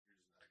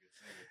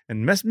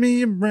and mess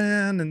me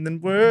around. And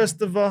then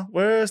worst of all,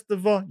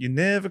 you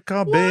never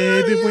call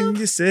baby when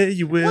you say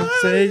you will,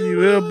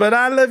 But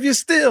I love you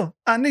still.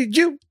 I need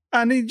you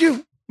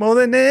more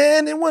than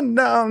anyone,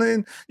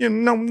 darling. You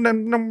know.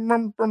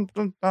 Can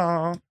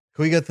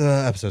we get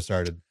the episode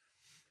started?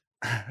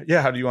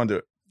 Yeah, how do you want to do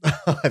it?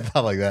 I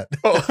thought like that.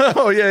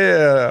 Oh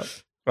yeah.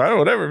 All right,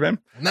 whatever, man.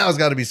 Now it's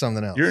got to be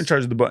something else. You're in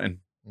charge of the button.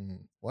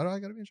 Why do I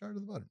got to be in charge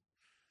of the button?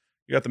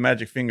 You got the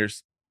magic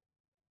fingers.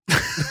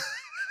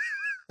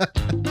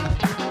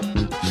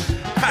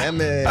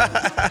 Damn it.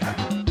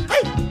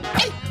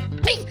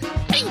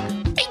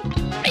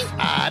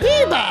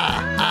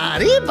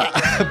 Arriba.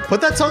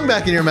 Put that tongue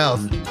back in your mouth.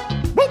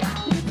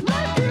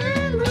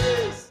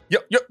 Yo.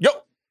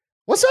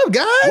 What's up,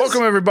 guys?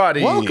 Welcome,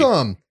 everybody.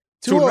 Welcome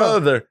to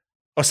another.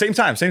 Oh, same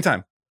time.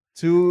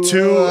 To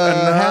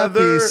another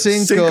happy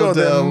Cinco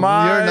de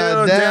Mayo You're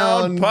Not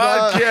Down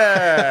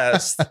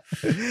podcast.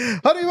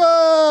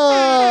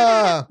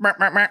 Arriba.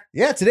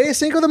 Yeah, today is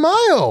Cinco de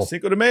Mayo.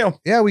 Cinco de Mayo.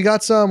 Yeah, we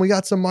got some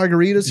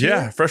margaritas here.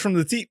 Yeah, fresh from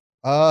the teat.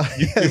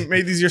 You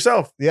made these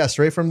yourself. Yeah,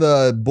 straight from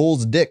the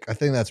bull's dick. I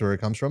think that's where it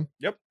comes from.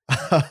 Yep.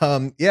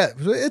 Yeah,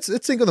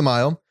 it's Cinco de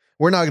Mayo.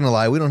 We're not gonna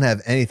lie, we don't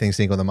have anything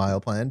Cinco de Mayo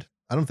planned.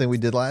 I don't think we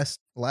did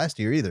last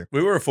year either.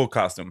 We were a full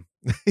costume.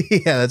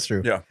 Yeah, that's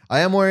true. Yeah. I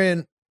am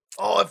wearing,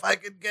 if I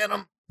could get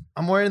them,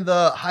 I'm wearing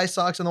the high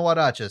socks and the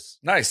huaraches.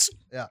 Nice.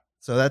 Yeah.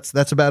 So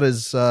that's about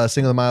as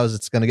Cinco de Mayo as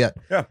it's going to get.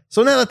 Yeah.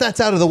 So now that that's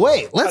out of the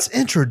way, let's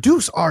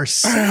introduce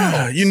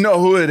ourselves. You know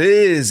who it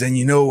is, and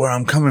you know where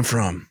I'm coming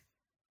from.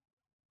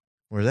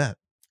 Where's that?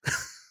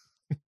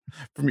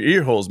 From your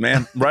ear holes,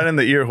 man. Right in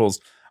the ear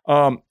holes.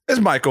 It's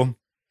Michael.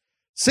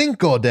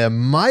 Cinco de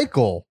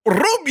Michael.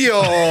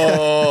 Rubio.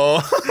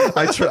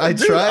 I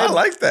tried. I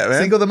like that,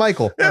 man. Cinco de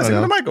Michael. Yeah,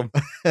 Cinco de Michael.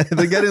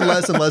 They're getting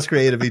less and less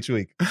creative each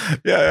week.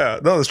 Yeah.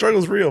 No, the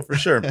struggle's real for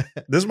sure.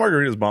 This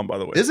margarita's bomb, by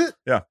the way. Is it?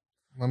 Yeah.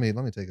 Let me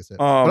take a sip.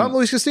 But I'm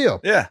Luis Castillo.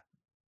 Yeah.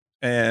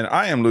 And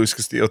I am Luis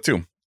Castillo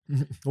too.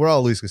 We're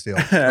all Luis Castillo.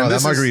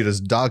 That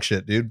margarita's dog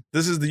shit, dude.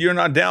 This is the You're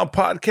Not Down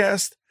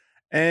podcast.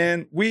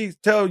 And we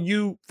tell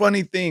you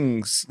funny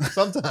things.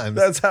 Sometimes.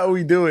 That's how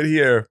we do it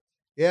here.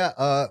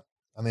 Yeah.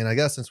 I mean, I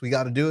guess since we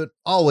got to do it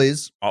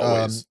always,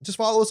 just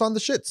follow us on the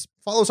shits.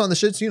 Follow us on the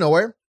shits. You know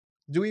where.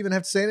 Do we even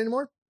have to say it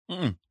anymore?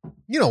 Mm-mm.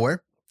 You know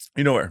where.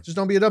 You know where. Just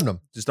don't be a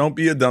dum-dum. Just don't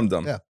be a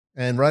dum-dum. Yeah.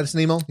 And write us an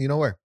email. You know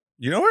where.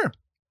 You know where.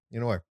 You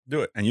know where.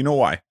 Do it. And you know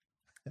why.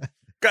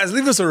 Guys,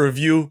 leave us a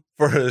review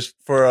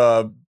for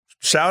a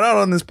shout out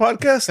on this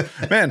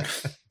podcast. Man,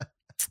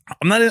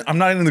 I'm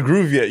not in the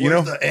groove yet.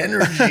 Where's the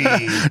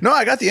energy? No,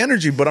 I got the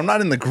energy, but I'm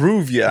not in the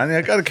groove yet.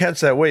 I got to catch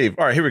that wave.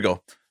 All right, here we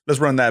go. Let's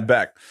run that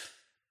back.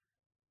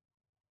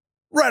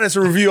 Write us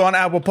a review on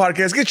Apple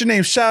Podcasts. Get your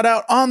name shout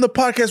out on the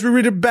podcast. We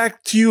read it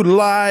back to you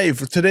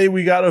live. Today,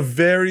 we got a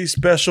very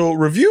special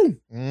review.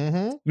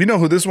 Mm-hmm. You know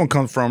who this one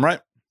comes from,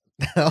 right?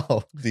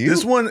 Oh, do you?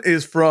 This one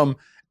is from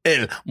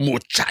El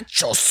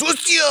Muchacho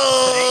Sucio.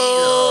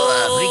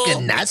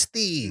 Freaking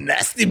nasty.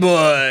 Nasty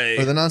boy.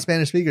 For the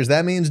non-Spanish speakers,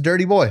 that means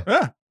dirty boy.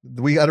 Yeah.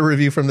 We got a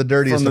review from the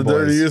dirtiest of boys.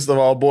 Dirtiest of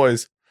all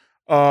boys.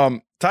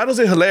 Titles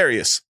are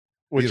hilarious,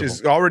 which Beautiful.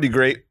 is already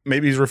great.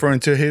 Maybe he's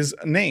referring to his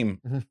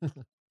name.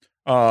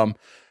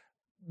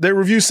 Their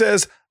review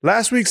says,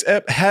 last week's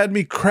ep had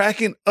me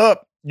cracking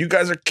up. You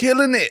guys are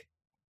killing it.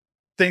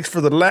 Thanks for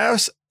the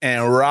laughs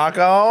and rock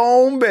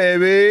on,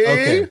 baby.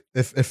 Okay.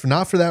 If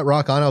not for that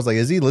rock on, I was like,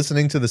 is he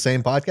listening to the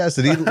same podcast?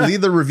 Did he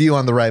leave the review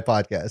on the right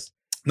podcast?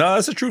 No,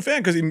 that's a true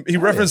fan because he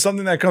referenced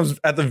something that comes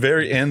at the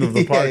very end of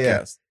the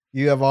podcast.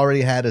 You have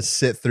already had to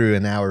sit through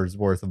an hour's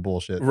worth of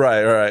bullshit.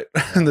 Right.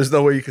 And there's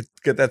no way you could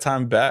get that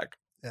time back.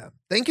 Yeah.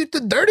 Thank you to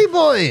Dirty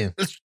Boy.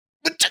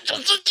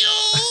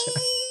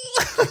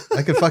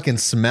 I could fucking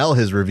smell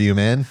his review,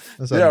 man.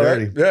 That's how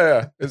dirty. Right?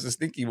 Yeah. It's a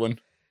stinky one.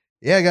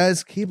 Yeah,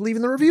 guys, keep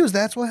leaving the reviews.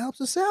 That's what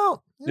helps us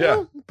out. You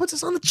know, it puts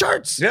us on the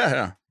charts.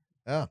 Yeah.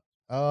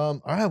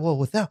 All right. Well,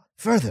 without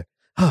further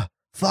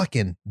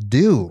fucking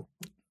do.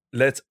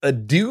 Let's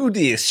do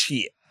this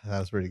shit. That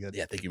was pretty good.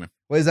 Yeah, thank you, man.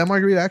 Wait, is that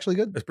margarita actually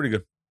good? That's pretty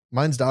good.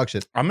 Mine's dog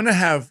shit. I'm gonna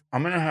have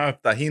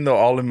tahino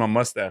all in my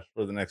mustache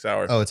for the next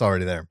hour. Oh, it's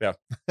already there. Yeah.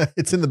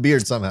 It's in the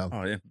beard somehow.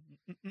 Oh yeah.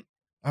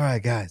 All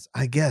right, guys.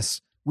 I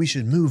guess we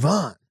should move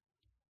on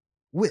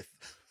with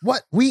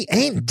what we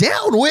ain't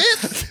down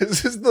with.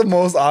 This is the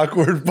most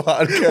awkward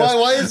podcast.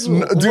 Why is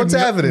what's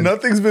happening?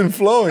 Nothing's been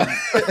flowing.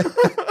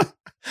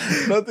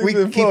 Nothing's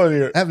been flowing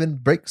here. Having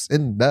breaks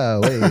in the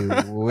way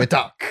we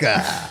talk.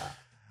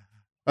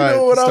 All You know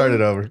right, what start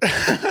it over.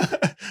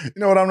 You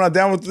know what I'm not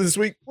down with this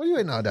week? What do you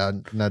ain't not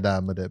down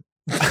with it?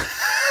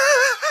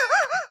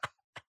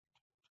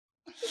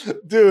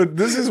 Dude,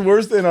 this is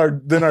worse than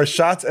our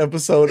shots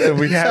episode, and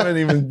we haven't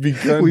even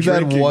begun. We've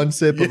drinking. had one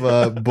sip of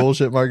a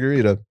bullshit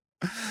margarita.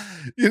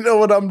 You know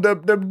what I'm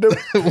dub.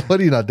 What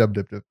are you not dub?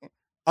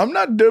 I'm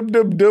not dub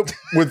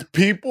with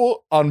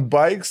people on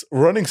bikes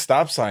running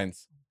stop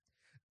signs.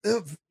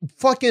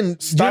 Fucking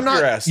Stop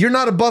your ass. You're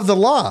not above the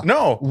law.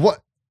 No.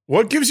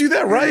 What gives you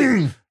that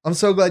right? I'm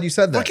so glad you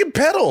said that. Fucking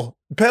pedal,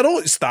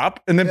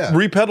 stop, and then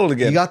re-pedal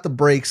again. You got the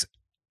brakes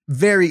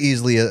very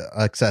easily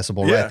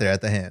accessible right there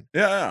at the hand.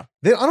 Yeah.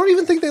 I don't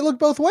even think they look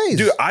both ways.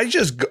 Dude,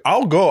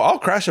 I'll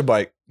crash a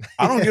bike.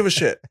 I don't give a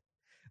shit.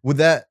 With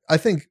that, I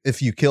think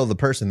if you kill the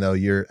person, though,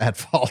 you're at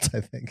fault,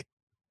 I think.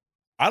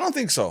 I don't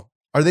think so.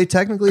 Are they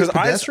technically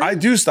Because I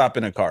do stop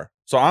in a car.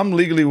 So I'm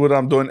legally what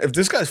I'm doing. If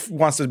this guy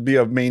wants to be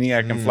a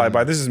maniac and fly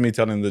by, this is me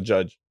telling the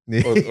judge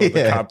or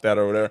the cop that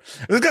or whatever.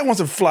 If this guy wants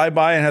to fly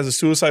by and has a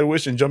suicide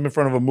wish and jump in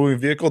front of a moving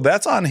vehicle,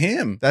 that's on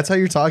him. That's how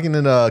you're talking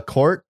in a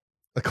court?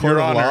 A court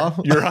of law?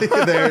 Your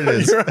Honor. There it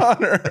is. Your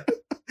Honor.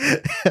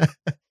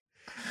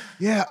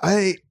 Yeah,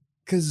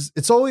 because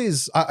it's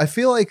always, I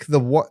feel like I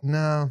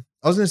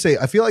was going to say,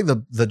 I feel like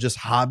the just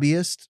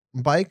hobbyist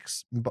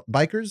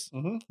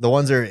bikers, the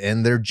ones that are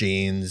in their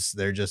jeans,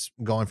 they're just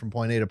going from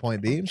point A to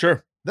point B.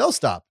 Sure. They'll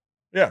stop.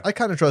 Yeah. I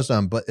kind of trust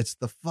them, but it's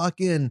the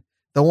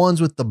ones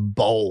with the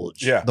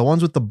bulge. Yeah. The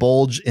ones with the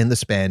bulge in the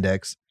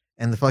spandex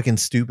and the fucking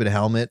stupid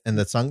helmet and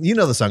the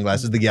the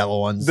sunglasses, the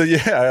yellow ones.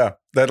 That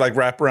like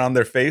wrap around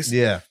their face.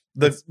 Yeah.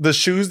 The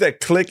shoes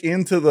that click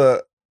into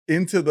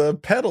the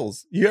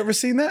pedals. You ever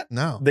seen that?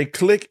 No. They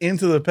click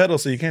into the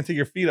pedals so you can't take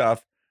your feet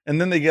off.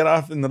 And then they get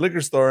off in the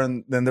liquor store,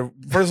 and then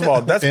first of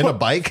all, that's in a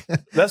bike.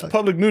 That's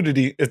public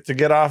nudity. Is to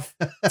get off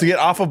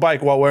a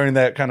bike while wearing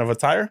that kind of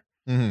attire.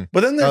 Mm-hmm.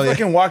 But then they're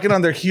fucking walking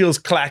on their heels,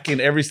 clacking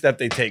every step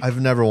they take.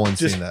 I've never once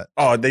seen that.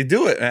 Oh, they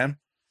do it, man.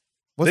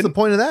 What's the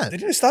point of that? They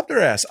didn't stop their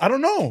ass. I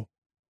don't know.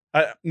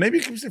 Maybe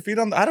it keeps their feet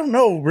on. I don't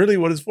know really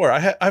what it's for.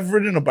 I've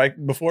ridden a bike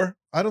before.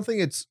 I don't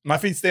think it's my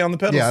feet stay on the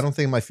pedals. Yeah, I don't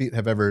think my feet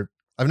have ever.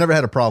 I've never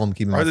had a problem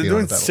keeping my feet on the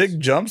pedals. Are they doing sick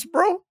jumps,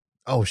 bro?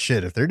 Oh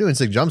shit! If they're doing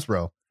sick jumps,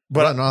 bro,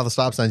 but I don't know all the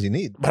stop signs you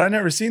need. But I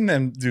never seen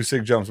them do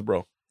sick jumps,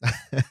 bro.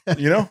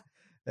 You know?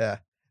 Yeah.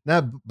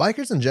 Now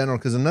bikers in general,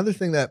 because another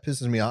thing that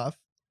pisses me off,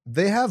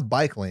 they have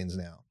bike lanes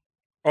now.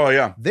 Oh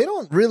yeah. They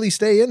don't really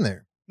stay in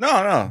there.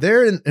 No.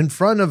 They're in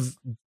front of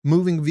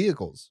moving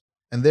vehicles,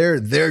 and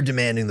they're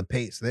demanding the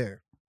pace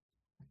there.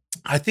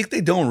 I think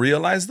they don't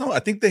realize though. I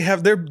think they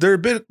have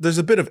there's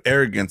a bit of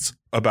arrogance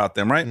about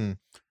them, right? Mm.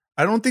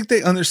 I don't think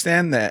they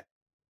understand that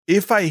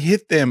if I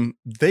hit them,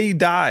 they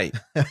die.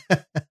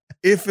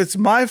 If it's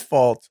my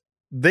fault,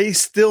 they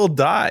still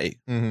die.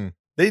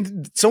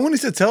 Mm-hmm. Someone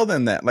needs to tell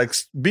them that. Like,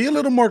 be a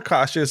little more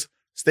cautious.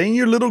 Stay in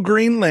your little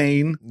green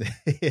lane.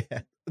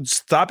 Yeah.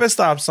 Stop at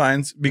stop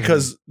signs,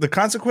 because the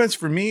consequence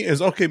for me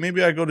is, okay,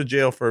 maybe I go to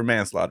jail for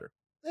manslaughter.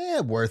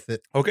 Worth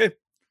it. Okay.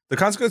 The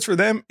consequence for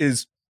them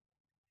is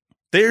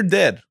they're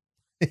dead.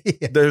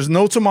 Yeah. There's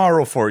no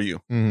tomorrow for you.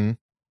 Mm-hmm.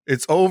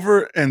 It's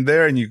over and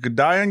there, and you could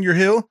die on your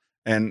hill,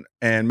 and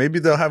maybe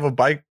they'll have a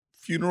bike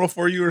funeral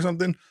for you or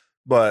something.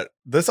 But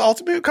that's the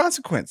ultimate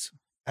consequence.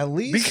 At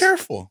least be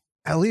careful.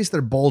 At least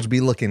their bulge be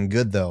looking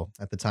good though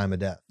at the time of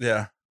death.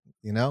 Yeah.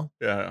 You know?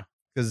 Yeah.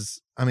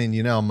 Because I mean,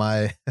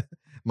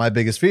 my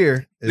biggest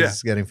fear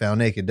is getting found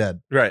naked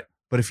dead. Right.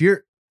 But if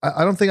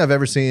I don't think I've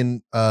ever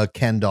seen a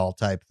Ken doll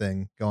type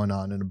thing going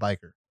on in a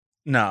biker.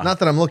 No. Not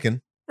that I'm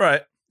looking.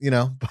 Right.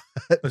 But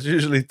it's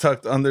usually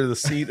tucked under the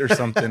seat or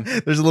something.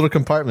 There's a little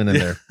compartment in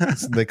there.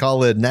 They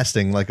call it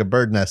nesting, like a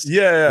bird nest.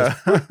 Yeah.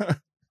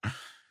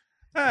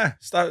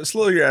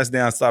 Slow your ass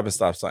down. Stop at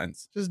stop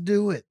signs. Just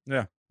do it.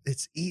 Yeah.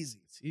 It's easy.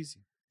 It's easy.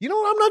 You know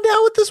what I'm not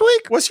down with this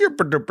week? What's your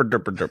burp?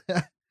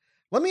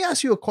 Let me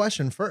ask you a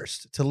question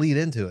first to lead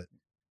into it.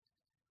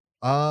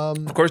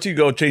 Of course you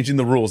go changing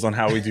the rules on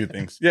how we do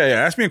things. Yeah.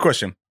 Ask me a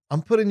question.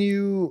 I'm putting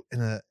you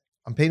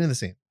I'm painting the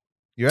scene.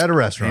 You're at a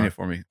restaurant. Paint it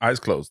for me.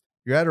 Eyes closed.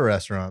 You're at a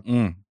restaurant.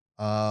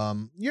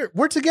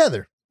 We're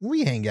together.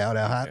 We hang out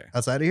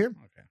outside of here.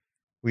 Okay.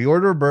 We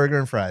order a burger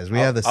and fries. We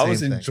have the same thing. I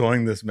was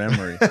enjoying this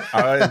memory.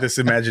 This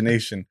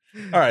imagination.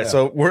 All right. Yeah.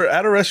 So we're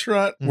at a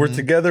restaurant. We're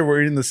together.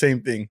 We're eating the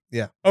same thing.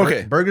 Yeah.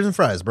 Okay. Burgers and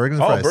fries. Burgers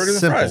and fries.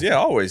 Burgers and fries. Yeah,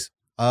 always.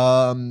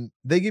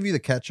 They give you the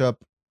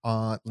ketchup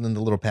in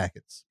the little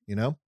packets, you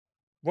know?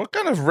 What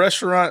kind of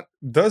restaurant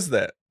does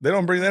that? They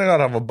don't bring that out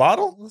of a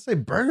bottle? Let's say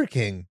Burger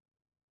King.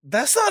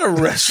 That's not a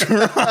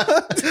restaurant.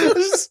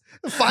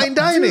 Fine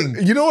dining.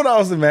 Dude, you know what I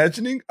was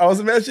imagining? I was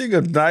imagining a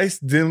nice,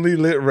 dimly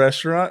lit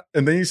restaurant,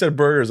 and then you said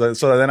burgers,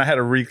 so then I had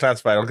to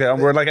reclassify it. Okay,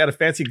 we're like at a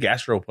fancy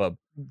gastropub.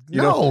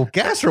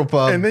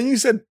 Gastropub. And then you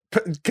said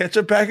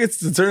ketchup packets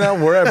to turn out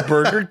we're at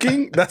Burger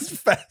King. That's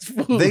fast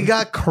food. They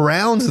got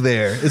crowns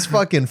there. It's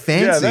fucking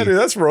fancy. Yeah,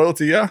 that's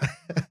royalty. Yeah.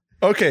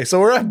 Okay, so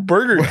we're at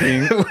Burger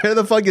King. We're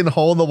the fucking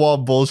hole in the wall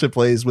bullshit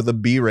place with a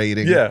B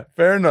rating. Yeah,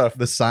 fair enough.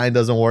 The sign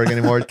doesn't work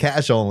anymore. It's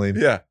cash only.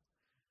 Yeah.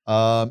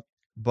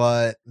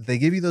 But they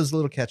give you those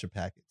little ketchup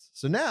packets.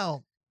 So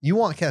now you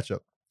want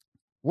ketchup.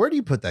 Where do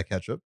you put that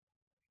ketchup?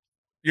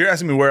 You're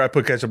asking me where I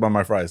put ketchup on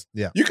my fries.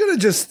 Yeah. You could have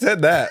just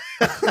said that.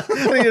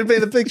 I needed to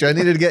paint the picture. I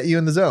needed to get you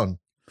in the zone.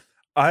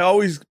 I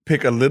always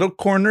pick a little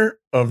corner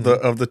of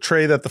the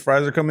tray that the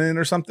fries are coming in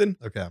or something.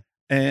 Okay.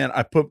 And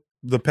I put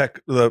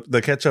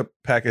the ketchup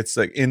packets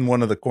like in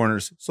one of the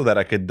corners so that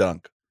I could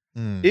dunk.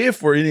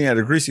 If we're eating at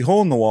a greasy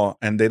hole in the wall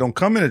and they don't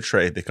come in a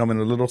tray, they come in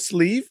a little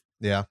sleeve.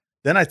 Yeah.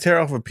 Then I tear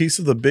off a piece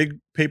of the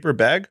big paper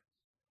bag,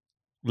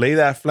 lay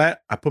that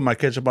flat. I put my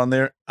ketchup on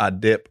there. I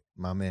dip.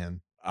 My man.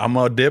 I'm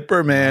a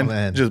dipper, man. Oh,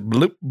 man. Just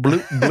bloop,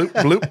 bloop, bloop,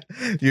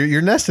 bloop.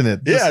 You're nesting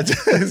it. Yeah,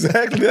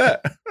 exactly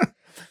that.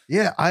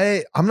 Yeah,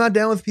 I'm not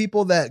down with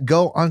people that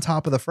go on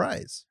top of the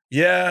fries.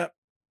 Yeah.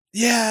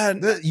 Yeah.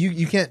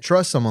 You can't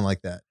trust someone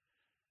like that.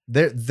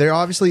 They're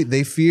obviously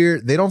they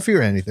don't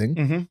fear anything.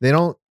 Mhm. They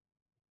don't.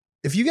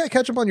 If you got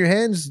ketchup on your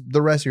hands,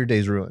 the rest of your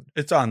day's ruined.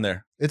 It's on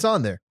there. It's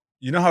on there.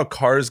 You know how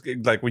cars,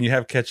 like when you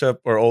have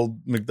ketchup or old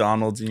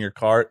McDonald's in your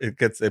car,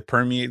 it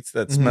permeates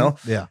that smell.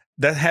 Yeah.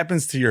 That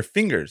happens to your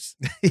fingers.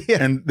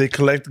 Yeah. And they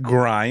collect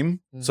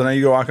grime. So now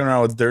you go walking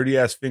around with dirty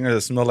ass fingers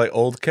that smell like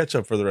old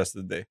ketchup for the rest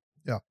of the day.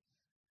 Yeah.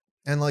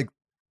 And like,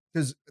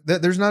 because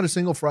there's not a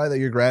single fry that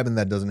you're grabbing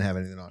that doesn't have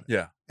anything on it.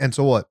 Yeah. And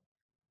so what?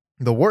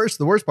 The worst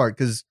part,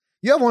 because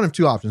you have one of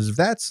two options. If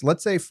that's,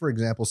 let's say, for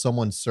example,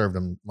 someone served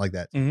them like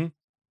that. Mhm.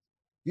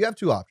 You have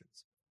two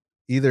options.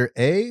 Either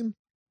A,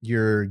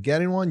 you're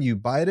getting one, you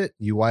bite it,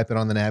 you wipe it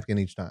on the napkin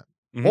each time.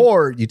 Mhm.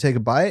 Or you take a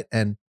bite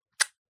and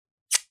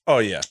Oh,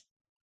 yeah.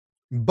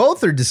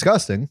 both are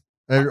disgusting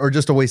or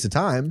just a waste of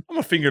time. I'm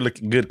a finger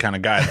licking good kind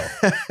of guy,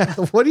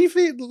 though. What do you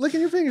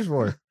licking your fingers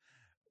for?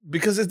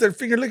 Because it's their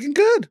finger licking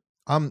good.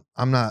 I'm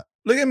not.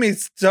 Look at me.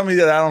 Tell me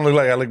that I don't look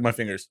like I lick my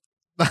fingers.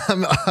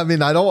 I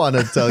mean, I don't want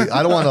to tell you.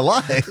 I don't want to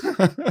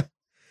lie.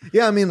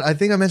 Yeah, I mean, I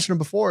think I mentioned it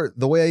before.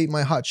 The way I eat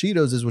my hot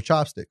Cheetos is with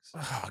chopsticks.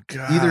 Oh,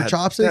 God. Either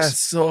chopsticks, That's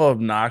so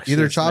obnoxious.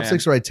 either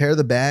chopsticks, or I tear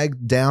the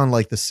bag down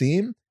like the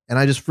seam, and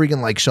I just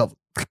freaking like shove.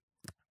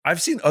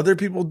 I've seen other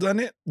people do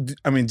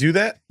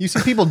that. You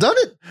see people done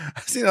it?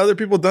 I've seen other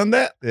people done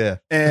that. Yeah.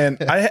 And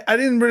I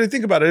didn't really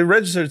think about it. It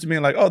registered to me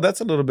like, oh,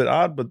 that's a little bit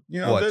odd, but you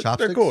know, What, they're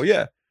chopsticks? cool.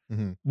 Yeah.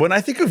 Mhm. When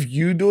I think of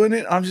you doing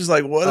it, I'm just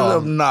like, what an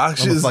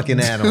obnoxious I'm a fucking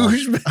animal.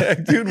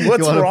 douchebag, dude.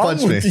 What's wanna wrong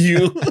punch with me?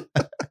 you?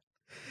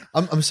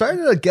 I'm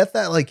starting to get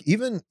that. Like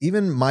even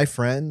my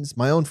friends,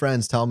 my own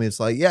friends, tell me it's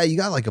like, yeah, you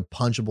got like a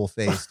punchable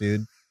face,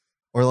 dude.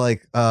 Or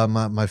like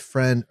my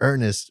friend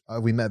Ernest,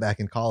 we met back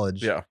in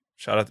college. Yeah.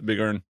 Shout out to Big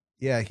Earn.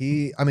 Yeah,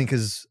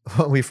 because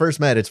when we first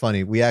met, it's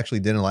funny. We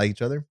actually didn't like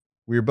each other.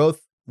 We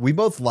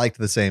both liked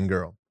the same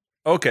girl.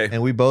 Okay.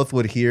 And we both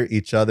would hear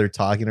each other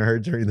talking to her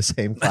during the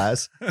same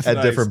class That's at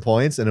nice. different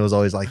points. And it was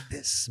always like,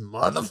 this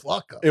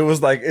motherfucker. It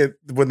was like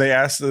when they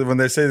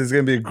say there's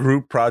going to be a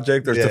group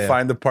project or to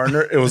find the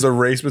partner, it was a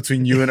race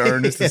between you and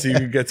Ernest to see who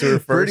could get to her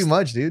first. Pretty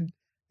much, dude.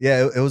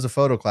 Yeah, it was a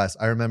photo class.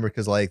 I remember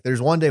because like there's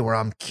one day where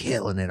I'm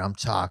killing it. I'm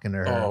talking to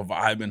her. Oh,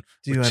 vibing.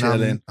 Dude, We're and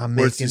chilling. I'm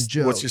What's making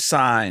jokes. What's your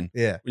sign?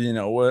 Yeah. You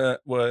know, where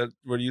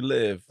do you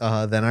live?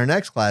 Then our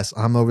next class,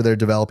 I'm over there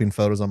developing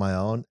photos on my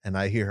own, and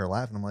I hear her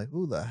laughing. I'm like,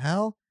 who the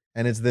hell?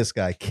 And it's this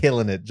guy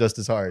killing it just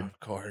as hard. Of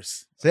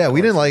course. So yeah,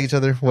 we didn't like each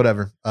other.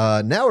 Whatever.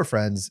 Now we're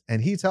friends,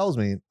 and he tells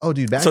me, "Oh,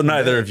 dude, back." So in the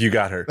neither day-" of you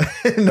got her.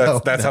 No,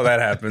 That's how that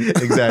happened.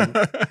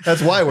 Exactly.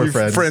 That's why we're You're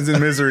friends. Friends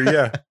in misery.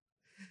 Yeah.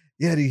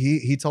 Yeah, dude,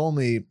 he told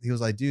me, he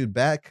was like, dude,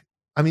 back.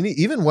 I mean,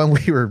 even when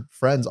we were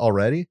friends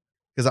already,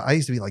 because I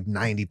used to be like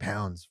 90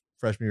 pounds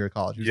freshman year of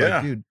college. He was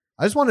like, dude,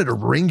 I just wanted to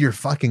wring your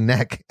fucking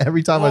neck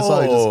every time I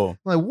saw you. I'm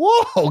like,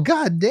 whoa,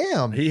 god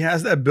damn. He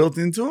has that built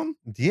into him.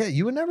 Yeah,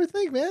 you would never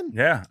think, man.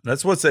 Yeah,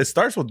 that's what it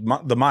starts with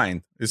the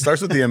mind. It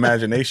starts with the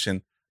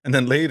imagination, and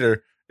then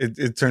later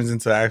it turns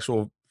into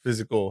actual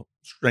physical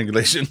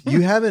strangulation.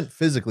 You haven't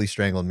physically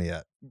strangled me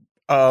yet.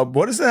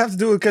 What does that have to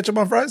do with ketchup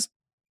on fries?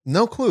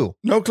 No clue.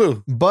 No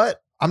clue.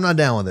 But I'm not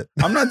down with it.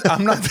 I'm not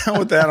down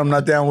with that. I'm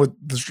not down with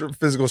the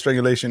physical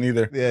strangulation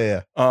either.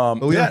 Yeah.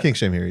 But we don't kink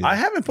shame here either. I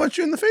haven't punched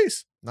you in the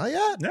face. Not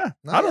yet. Yeah,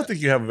 Not I don't yet.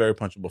 think you have a very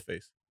punchable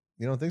face.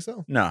 You don't think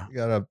so? No,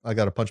 I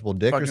got a punchable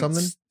dick or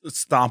something?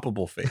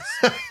 Stompable face.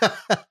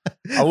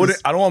 I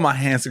don't want my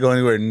hands to go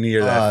anywhere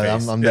near that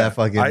face. I'm that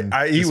fucking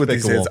I eat with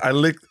these hands. despicable. I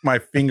lick my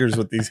fingers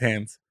with these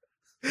hands.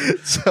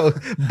 So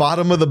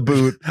bottom of the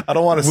boot I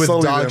don't want to with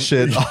sully dog them.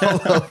 shit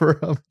all over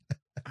them.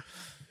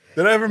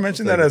 Did I ever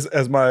mention that as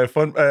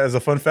a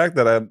fun fact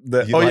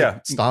that You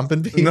like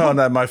stomping people? no,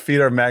 that my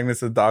feet are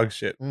magnets of dog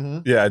shit.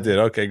 Mhm. Yeah, I did.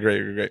 Okay,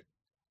 great.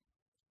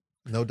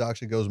 No dog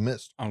shit goes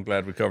missed. I'm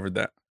glad we covered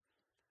that.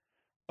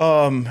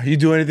 You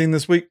do anything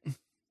this week?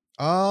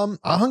 I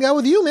hung out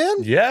with you,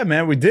 man. Yeah,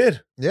 man, we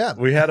did. Yeah,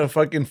 We had a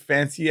fucking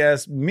fancy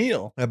ass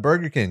meal at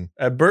Burger King.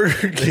 at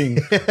Burger King. We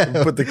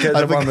put the I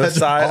ketchup put on the ketchup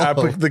side. I all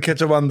put the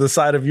ketchup on the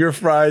side of your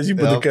fries. You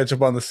put the Yep.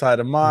 ketchup on the side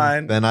of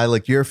mine. Then I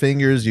licked your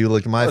fingers. You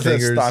licked my That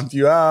fingers. stomped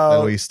you Then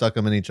out. we stuck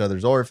them in each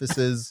other's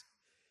orifices.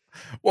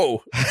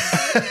 Whoa!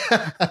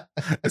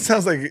 It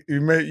sounds like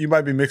you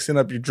might be mixing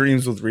up your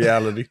dreams with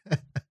reality.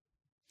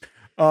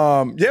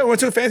 Yeah, we went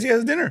to a fancy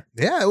ass dinner.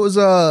 Yeah, it was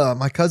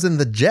my cousin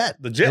the Jet.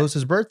 The Jet. It was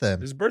his birthday.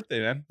 His birthday,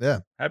 man.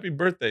 Yeah. Happy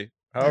birthday.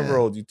 However Yeah.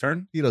 old you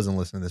turn. He doesn't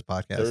listen to this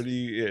podcast.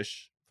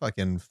 30-ish.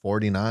 Fucking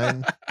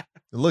 49.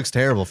 It looks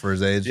terrible for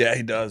his age. Yeah,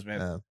 he does, man.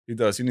 Yeah. He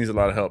does. He needs a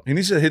lot of help. He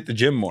needs to hit the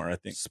gym more, I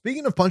think.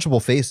 Speaking of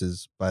punchable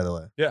faces, by the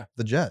way. Yeah.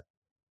 The Jet.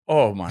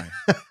 Oh my.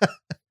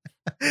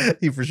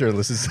 He for sure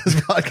listens to this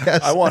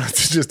podcast. I wanted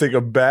to just take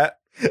a bat.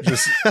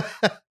 Just But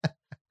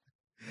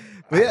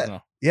I yeah, don't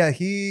know. yeah,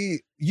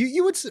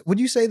 would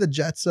you say the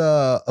Jet's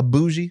a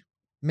bougie?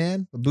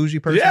 man, a bougie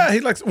person. Yeah, he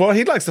likes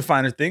the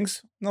finer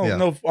things. No, Yeah.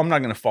 no, I'm not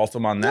going to fault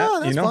him on that. No,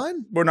 that's you know,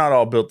 fine. we're not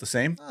all built the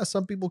same.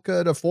 Some people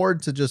could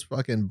afford to just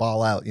fucking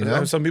ball out, you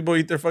know? Some people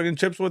eat their fucking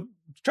chips with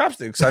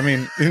chopsticks. I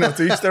mean,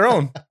 to each their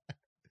own.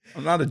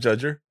 I'm not a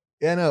judger.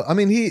 Yeah, no. I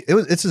mean,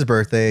 it's his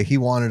birthday. He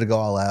wanted to go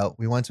all out.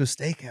 We went to a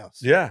steakhouse.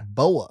 Yeah.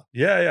 Boa.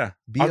 Yeah.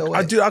 BOA.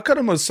 I cut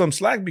him some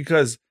slack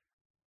because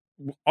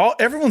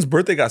everyone's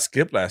birthday got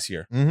skipped last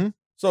year. Mm-hmm.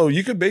 So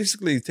you could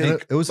basically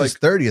take. It was his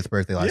 30th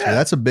birthday last year.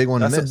 That's a big one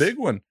to miss. That's a big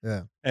one.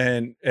 Yeah.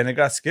 And it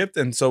got skipped.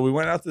 And so we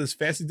went out to this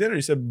fancy dinner.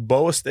 He said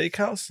Boa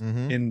Steakhouse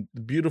in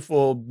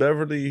beautiful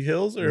Beverly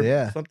Hills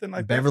or something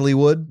like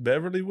Beverlywood.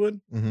 that. Beverlywood.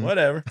 Mm-hmm.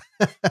 Whatever.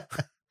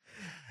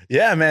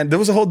 Yeah, man. There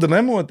was a whole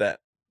dilemma with that.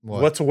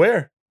 What to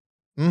wear.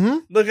 Mm-hmm.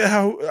 Look at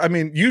how, I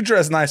mean, you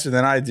dress nicer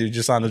than I do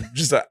just on an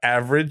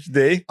average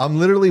day. I'm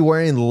literally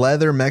wearing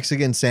leather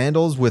Mexican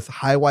sandals with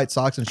high white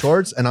socks and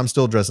shorts, and I'm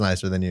still dressed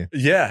nicer than you.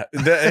 Yeah.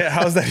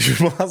 How's that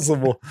even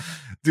possible?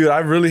 Dude, I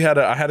really had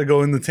to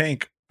go in the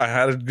tank. I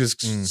had to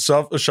just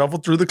shuffle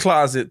through the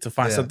closet to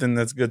find something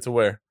that's good to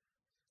wear.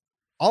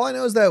 All I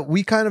know is that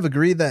we kind of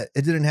agreed that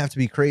it didn't have to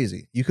be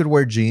crazy. You could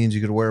wear jeans,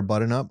 you could wear a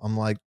button up. I'm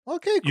like,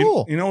 okay,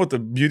 cool. You know what the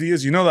beauty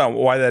is? You know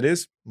why that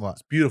is? What?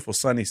 It's beautiful,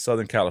 sunny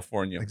Southern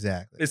California.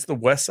 Exactly. It's the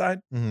West Side.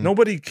 Mm-hmm.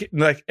 Nobody,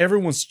 like,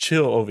 everyone's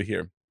chill over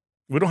here.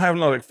 We don't have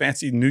no like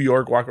fancy New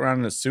York walk around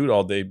in a suit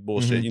all day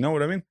bullshit. Mm-hmm. You know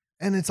what I mean?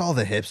 And it's all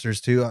the hipsters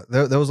too.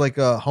 There was like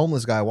a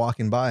homeless guy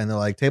walking by, and they're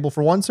like, "Table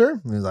for one, sir."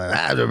 And he's like,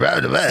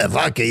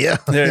 "Fuck yeah."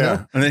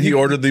 Yeah. And then he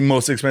ordered the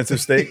most expensive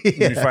steak.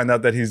 Yeah. And you find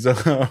out that he's the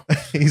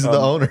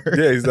owner.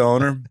 Yeah, he's the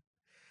owner.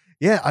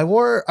 Yeah, I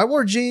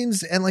wore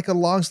jeans and like a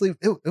long sleeve.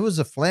 It was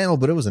a flannel,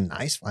 but it was a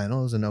nice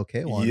flannel. It was an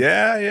okay one.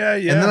 Yeah.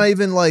 And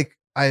then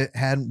I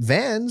had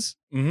Vans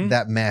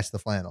that matched the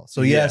flannel.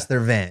 So yes,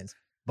 they're Vans,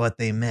 but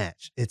they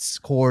match. It's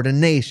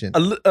coordination. A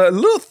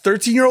little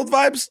 13-year-old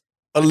vibes.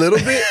 A little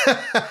bit.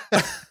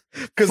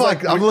 Because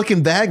like I'm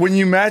looking back when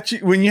you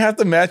have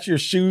to match your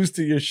shoes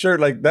to your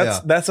shirt, like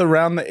that's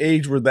around the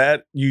age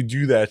where you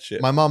do that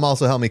shit. My mom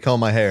also helped me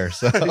comb my hair.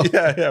 So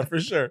yeah, for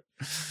sure.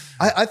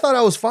 I thought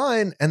I was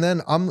fine, and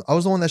then I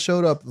was the one that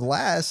showed up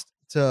last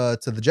to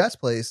the Jets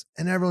place,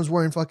 and everyone's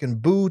wearing fucking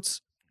boots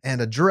and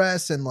a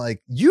dress, and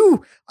like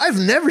I've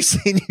never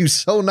seen you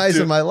so nice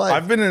in my life.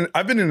 I've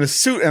been in a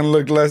suit and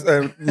looked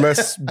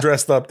less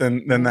dressed up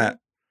than that.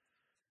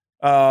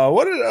 I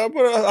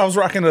was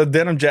rocking a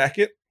denim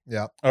jacket.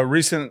 Yeah. I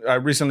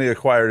recently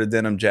acquired a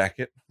denim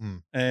jacket,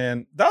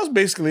 and that was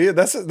basically it.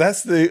 That's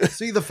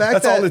the fact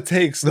that's all it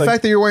takes. The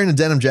fact that you're wearing a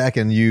denim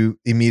jacket and you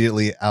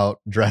immediately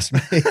outdressed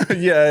me.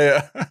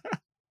 Yeah.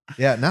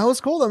 Yeah. Now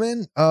it's cool though,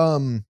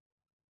 man.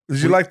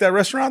 Did you like that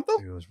restaurant though?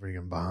 It was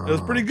freaking bomb. It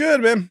was pretty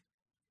good, man.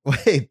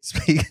 Wait,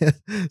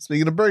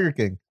 speaking of Burger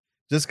King,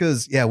 just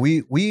because,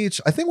 we each,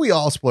 I think we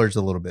all splurged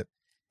a little bit.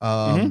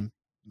 I'm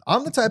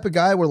the type of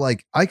guy where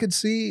like I could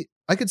see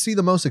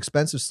the most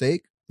expensive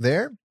steak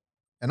there,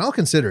 and I'll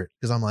consider it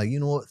because I'm like, you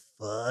know what?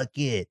 Fuck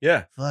it.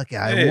 Yeah. Fuck it.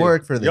 I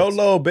work for this.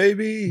 YOLO,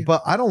 baby.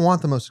 But I don't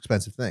want the most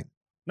expensive thing.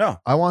 No.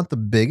 I want the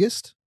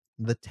biggest,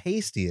 the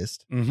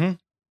tastiest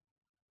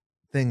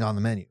thing on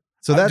the menu.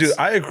 So dude,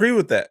 I agree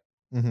with that.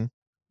 Mm-hmm.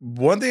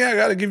 One thing I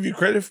got to give you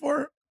credit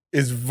for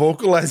is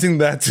vocalizing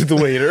that to the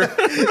waiter.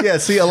 Yeah,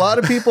 see, a lot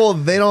of people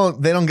they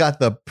don't got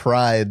the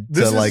pride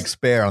to like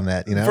spare on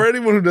that, you know. For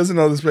anyone who doesn't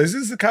know this place,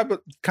 this is a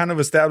kind of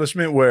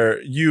establishment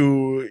where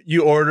you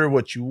order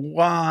what you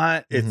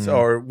want,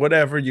 or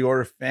whatever, you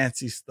order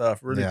fancy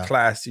stuff, really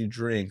classy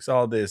drinks,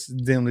 all this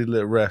dimly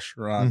lit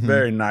restaurant,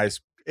 very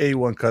nice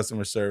A1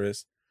 customer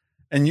service.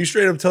 And you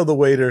straight up tell the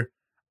waiter,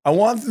 I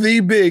want the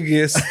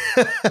biggest,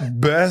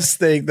 best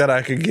steak that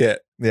I could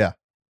get. Yeah.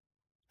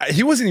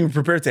 He wasn't even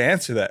prepared to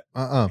answer that.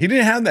 He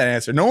didn't have that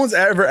answer. No one's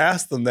ever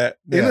asked him that.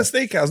 In a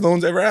steakhouse, no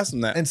one's ever asked him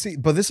that. And see,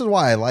 but this is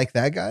why I like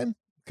that guy.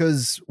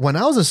 Because when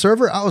I was a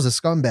server, I was a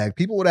scumbag.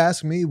 People would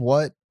ask me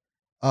what's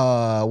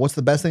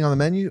the best thing on the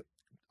menu.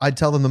 I'd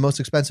tell them the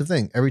most expensive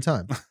thing every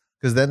time.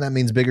 Because then that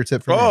means bigger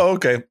tip for me. Oh,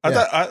 okay. I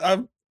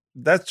thought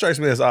that strikes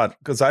me as odd.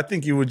 Because I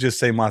think you would just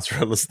say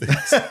mozzarella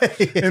sticks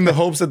in the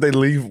hopes that they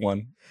leave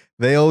one.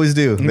 They always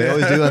do. They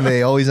always do. And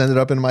they always ended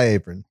up in my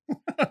apron.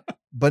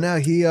 But now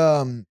he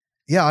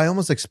I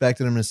almost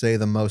expected him to say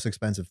the most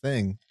expensive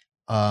thing,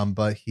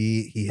 but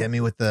he hit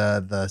me with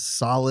the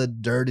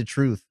solid, dirty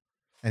truth,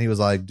 and he was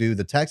like, "Dude,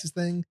 the Texas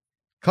thing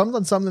comes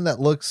on something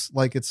that looks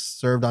like it's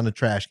served on a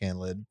trash can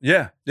lid."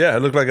 Yeah,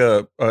 it looked like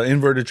a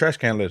inverted trash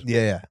can lid.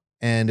 Yeah,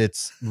 and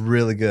it's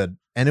really good,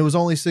 and it was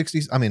only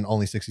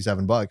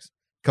 $67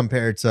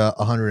 compared to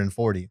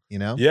 140. You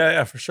know?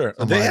 Yeah, for sure.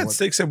 So they had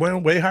steaks that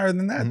went way higher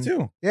than that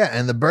too. Yeah,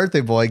 and the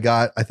birthday boy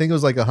got, I think it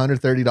was like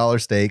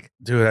 $130 steak.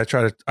 Dude, I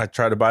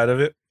tried a bite of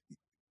it.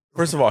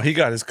 First of all, he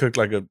got his cooked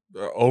like a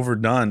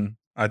overdone.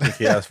 I think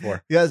he asked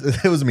for. Yes,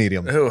 it was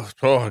medium.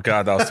 Oh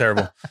god, that was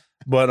terrible.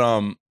 But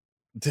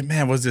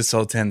man, was it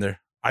so tender?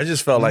 I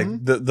just felt like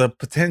the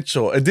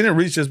potential. It didn't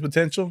reach its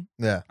potential.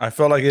 Yeah, I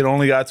felt like it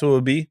only got to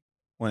a B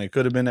when it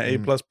could have been an A++.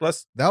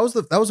 That was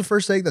the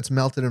first steak that's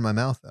melted in my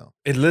mouth, though.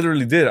 It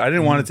literally did. I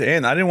didn't want it to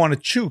end. I didn't want to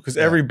chew because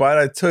every bite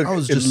I took,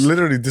 it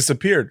literally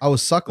disappeared. I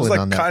was It suckling was like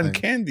on that cotton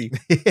thing. candy.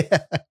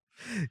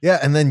 Yeah.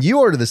 And then you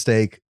order the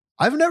steak.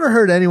 I've never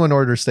heard anyone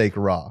order steak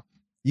raw.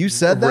 You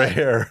said that?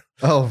 Rare.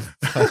 Oh,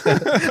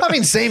 I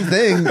mean, same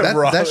thing.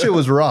 Raw. That shit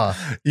was raw.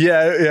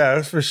 Yeah,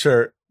 that's for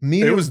sure.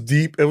 Medium, It was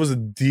deep. It was a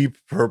deep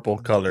purple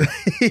color.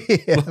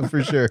 yeah,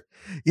 for sure.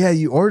 Yeah,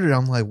 you ordered it.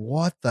 I'm like,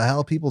 what the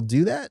hell? People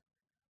do that?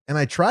 And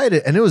I tried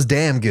it, and it was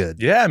damn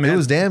good. Yeah, man. It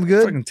was damn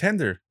good, Fucking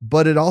tender.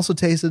 but it also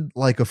tasted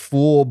like a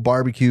full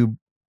barbecue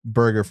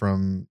burger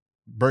from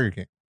Burger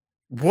King.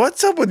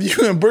 What's up with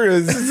you and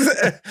burgers?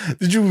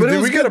 Did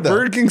we get a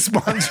Burger King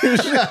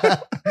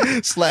sponsorship?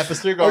 Slap a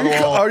stick Are on the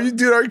wall. are you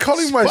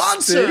calling my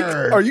Sponsor!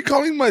 steak? Are you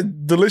calling my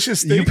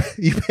delicious steak?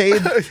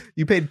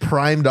 You paid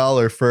prime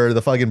dollar for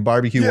the fucking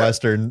barbecue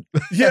Western.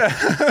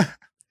 Yeah.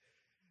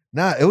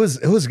 Nah, it was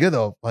good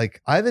though.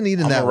 Like I haven't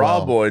eaten I'm that a raw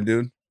well. boy,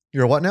 dude.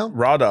 You're a what now?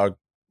 Raw dog.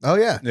 Oh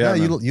yeah. Yeah,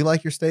 No, man. you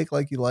like your steak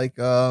like you like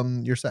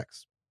your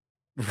sex.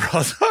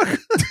 Raw dog.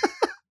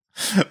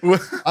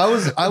 I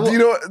was You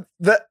know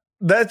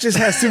that just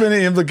has too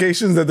many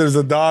implications that there's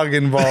a dog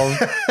involved.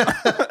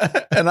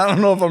 And I don't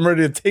know if I'm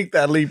ready to take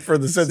that leap for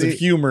the sense of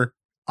humor.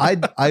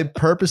 I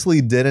purposely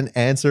didn't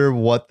answer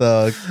what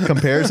the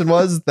comparison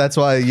was. That's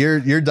why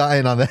you're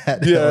dying on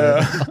that.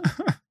 Yeah.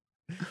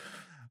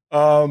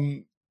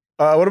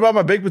 What about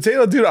my baked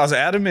potato, dude? I was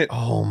adamant.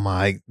 Oh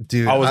my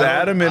dude. I was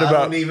adamant about.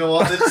 I don't even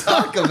want to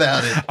talk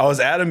about it. I was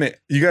adamant.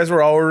 You guys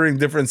were all ordering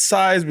different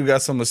size. We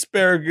got some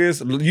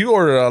asparagus. You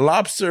ordered a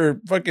lobster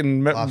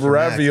fucking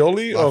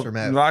ravioli. Lobster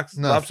mac. No,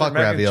 lobster fuck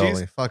mac and ravioli.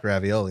 cheese. Fuck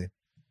ravioli.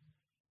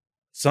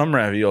 Some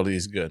ravioli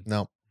is good.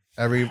 No.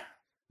 Every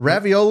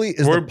ravioli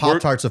is the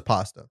Pop-Tarts of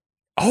pasta.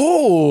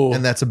 Oh.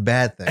 And that's a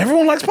bad thing.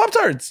 Everyone likes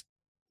Pop-Tarts.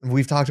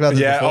 We've talked about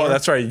this before. Oh,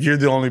 that's right. You're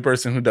the only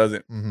person who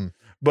doesn't. Mm-hmm.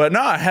 But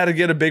no, I had to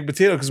get a baked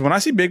potato because when I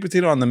see baked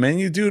potato on the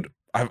menu, dude,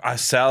 I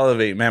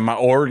salivate, man. My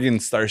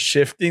organs start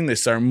shifting. They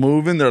start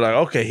moving. They're like,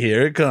 okay,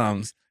 here it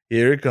comes.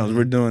 Here it comes.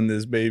 We're doing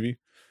this, baby.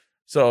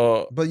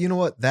 So, but you know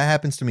what? That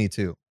happens to me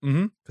too.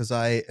 Because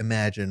I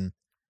imagine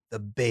the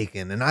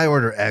bacon and I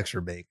order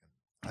extra bacon.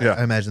 Yeah.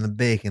 I imagine the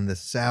bacon, the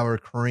sour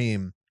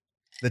cream,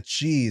 the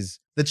cheese,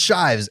 the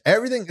chives,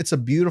 everything. It's a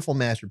beautiful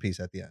masterpiece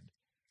at the end.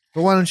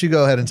 But why don't you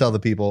go ahead and tell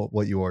the people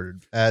what you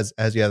ordered as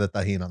you have the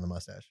tahini on the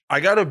mustache? I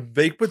got a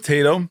baked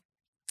potato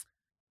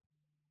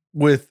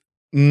with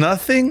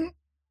nothing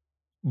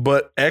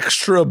but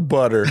extra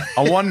butter.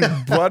 I wanted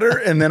butter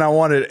and then I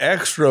wanted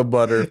extra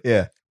butter.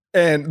 Yeah.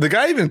 And the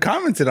guy even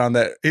commented on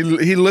that. He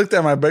looked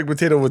at my baked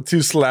potato with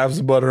 2 slabs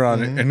of butter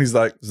on it and he's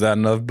like, is that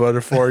enough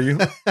butter for you?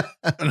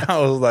 And I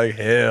was like,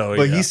 hell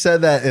But yeah. he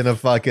said that in a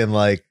fucking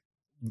like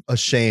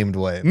ashamed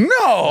way.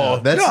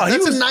 No, that's he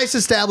was a nice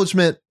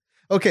establishment.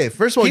 Okay,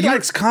 first of all, he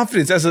likes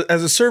confidence as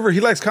a server. He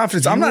likes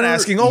confidence. I'm not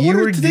asking. Oh, you what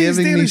were are today's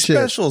giving daily me shit.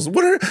 specials?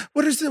 What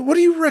do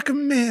you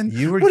recommend?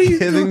 You were What are you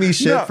giving doing? me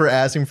shit No. for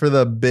asking for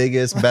the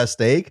biggest, best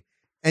steak,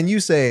 and you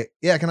say,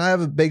 "Yeah, can I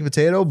have a baked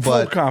potato?" Full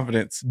But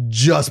confidence.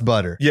 just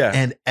butter, Yeah.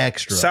 and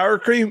extra Sour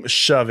cream,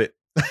 shove it.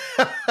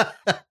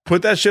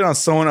 Put that shit on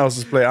someone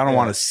else's plate. I don't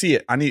want to see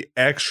it. I need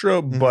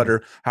extra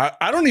butter.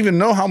 I don't even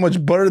know how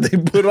much butter they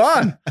put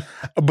on,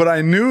 but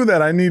I knew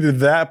that I needed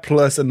that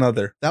plus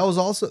another.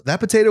 That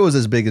potato was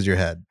as big as your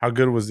head. How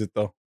good was it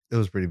though? It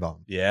was pretty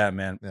bomb. Yeah,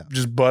 man. Yeah.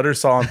 Just butter,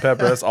 salt, and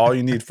pepper. That's all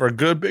you need for a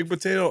good baked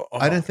potato. Oh.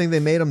 I didn't think they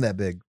made them that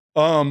big.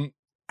 I'm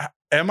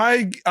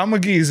a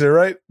geezer,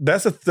 right?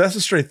 That's a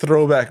straight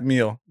throwback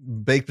meal.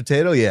 Baked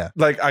potato, yeah.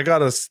 Like I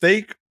got a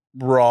steak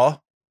raw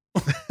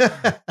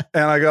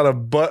and I got a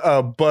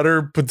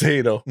butter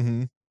potato.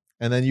 Mm-hmm.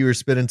 And then you were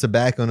spitting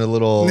tobacco in a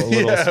little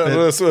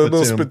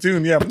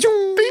spittoon. Yeah.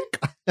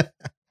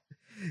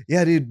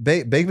 Yeah, dude.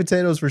 Baked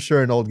potatoes for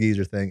sure an old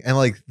geezer thing. And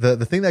like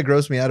the thing that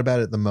grossed me out about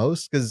it the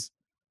most, because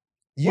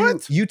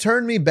you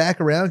turned me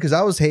back around because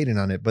I was hating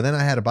on it, but then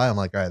I had to buy. I'm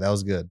like, all right, that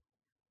was good.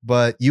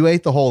 But you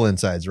ate the whole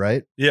insides,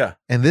 right? Yeah.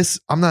 And this,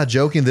 I'm not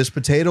joking, this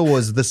potato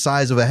was the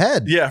size of a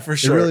head. Yeah, for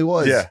sure. It really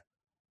was. Yeah.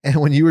 And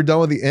when you were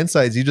done with the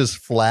insides, you just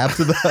flapped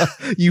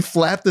you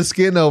flapped the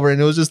skin over, and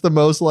it was just the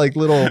most like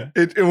little.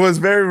 It was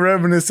very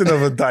reminiscent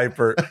of a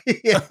diaper.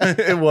 Yeah,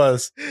 it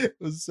was. It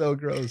was so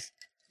gross.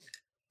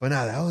 But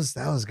no,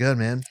 that was good,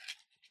 man.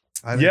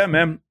 Yeah,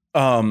 man.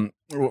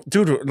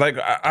 Dude, like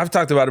I've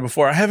talked about it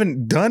before. I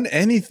haven't done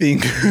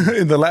anything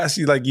in the last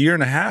like year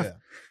and a half. Yeah.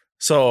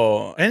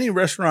 So any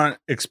restaurant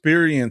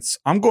experience,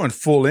 I'm going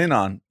full in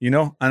on, and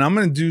I'm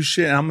gonna do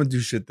shit. And I'm gonna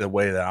do shit the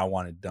way that I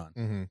want it done.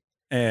 Mm-hmm.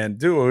 And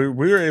dude,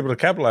 we were able to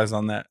capitalize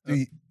on that.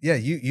 Yeah,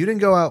 you didn't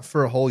go out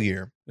for a whole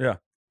year. Yeah.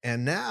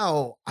 And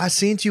now I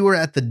seen you were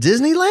at the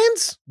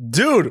Disneylands?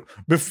 Dude,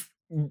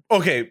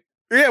 okay.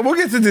 Yeah, we'll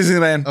get to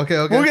Disneyland. Okay.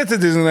 We'll get to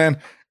Disneyland.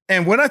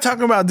 And when I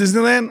talk about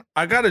Disneyland,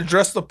 I got to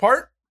dress the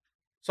part.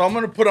 So I'm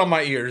going to put on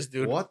my ears,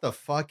 dude. What the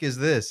fuck is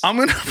this? I'm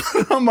going to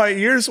put on my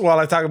ears while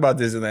I talk about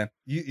Disneyland.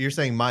 You're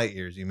saying my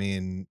ears. You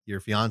mean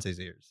your fiance's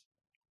ears?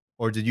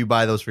 Or did you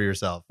buy those for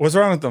yourself? What's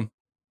wrong with them?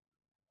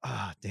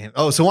 Ah, damn.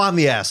 Oh, so I'm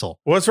the asshole.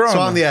 What's wrong? So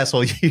I'm the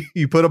asshole.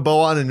 You put a bow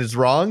on and it's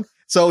wrong.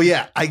 So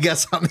yeah, I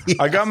guess I'm the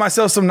I got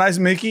myself some nice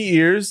Mickey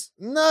ears.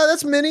 No,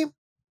 that's Minnie.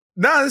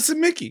 Nah, this is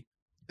Mickey.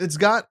 It's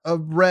got a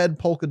red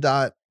polka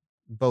dot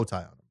bow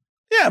tie on it.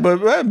 Yeah,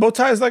 but bow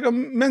tie is like a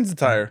men's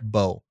attire.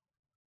 Bow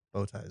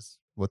ties.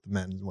 What the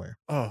men wear.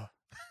 Oh,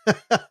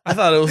 I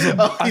thought it was.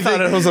 I thought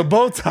it was a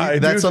bow tie.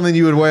 That's dude. something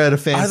you would wear at a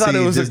fancy I thought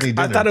it was Disney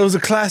dinner. I thought it was a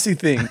classy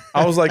thing.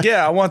 I was like,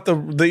 yeah, I want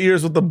the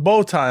ears with the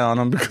bow tie on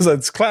them because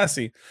it's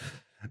classy.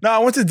 No, I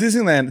went to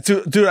Disneyland.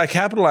 Dude, I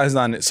capitalized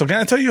on it. So can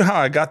I tell you how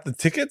I got the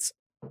tickets?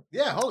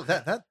 Yeah,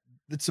 that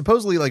it's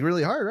supposedly like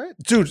really hard, right?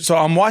 Dude, so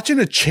I'm watching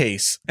a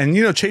chase, and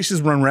you know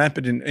chases run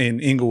rampant in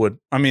Inglewood.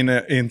 I mean,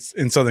 in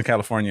Southern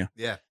California.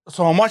 Yeah.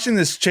 So I'm watching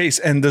this chase,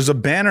 and there's a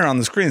banner on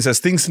the screen that says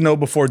things to know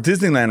before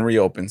Disneyland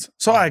reopens.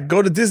 So I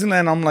go to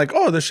Disneyland. I'm like,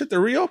 oh, they're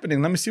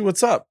reopening. Let me see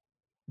what's up.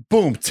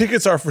 Boom,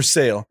 tickets are for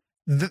sale.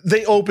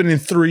 They open in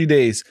 3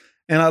 days,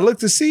 and I look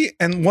to see,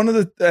 and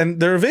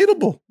they're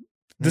available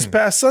this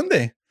past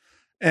Sunday,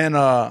 and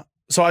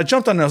so I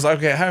jumped on it. I was like,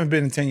 okay, I haven't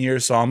been in 10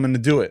 years, so I'm going to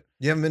do it.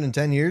 You haven't been in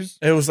 10 years?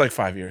 It was like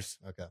 5 years.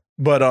 Okay.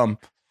 But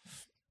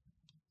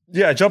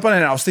yeah, I jumped on it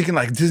and I was thinking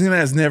like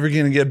Disneyland is never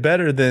going to get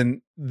better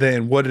than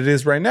what it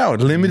is right now.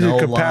 Limited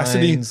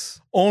capacity, lines.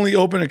 Only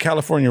open to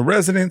California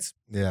residents.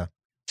 Yeah.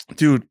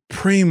 Dude,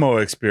 primo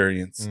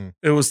experience.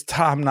 It was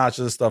top notch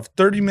of the stuff.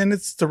 30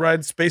 minutes to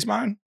ride Space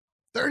Mountain.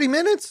 30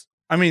 minutes?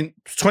 I mean,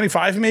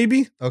 25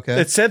 maybe.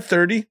 Okay. It said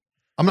 30.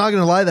 I'm not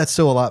going to lie. That's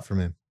still a lot for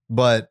me.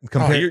 But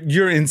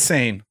you're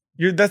insane.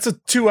 That's a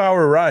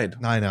 2-hour ride.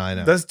 I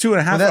know. That's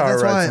 2.5 hour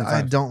that's ride. Why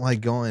sometimes. I don't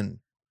like going.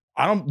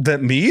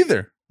 Me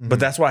either. But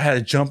that's why I had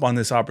to jump on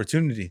this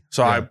opportunity.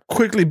 So I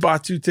quickly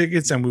bought 2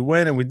 tickets and we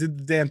went and we did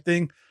the damn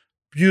thing.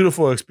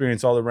 Beautiful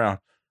experience all around.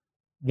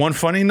 One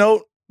funny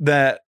note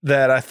that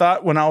I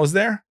thought when I was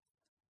there,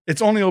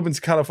 it's only open to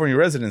California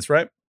residents,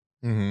 right?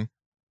 Mm-hmm.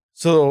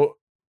 So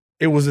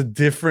it was a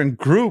different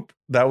group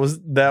that was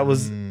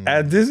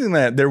at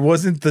Disneyland. There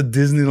wasn't the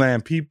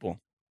Disneyland people.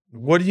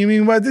 What do you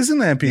mean by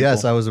Disneyland people?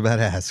 Yes, I was about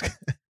to ask.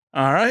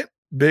 All right,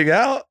 Big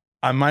Al,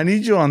 I might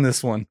need you on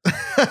this one.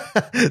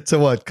 To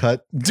what?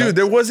 Cut? Dude,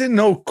 there wasn't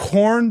no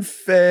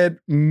corn-fed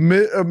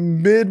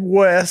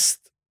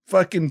Midwest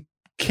fucking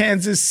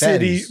Kansas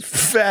City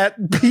fat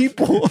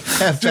people.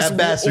 Fat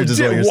bastards is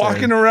what you're walking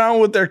saying. around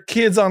with their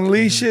kids on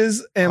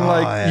leashes and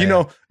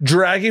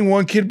dragging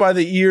one kid by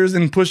the ears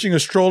and pushing a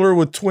stroller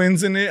with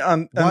twins in it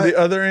on the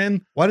other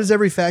end. Why does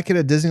every fat kid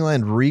at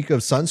Disneyland reek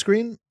of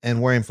sunscreen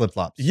and wearing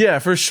flip-flops? Yeah,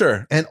 for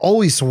sure. And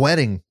always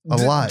sweating a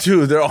lot.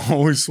 Dude, they're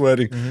always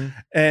sweating.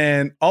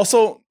 And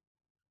also,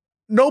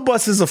 no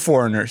buses of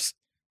foreigners.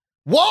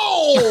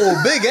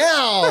 Whoa, Big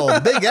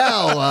Al. Big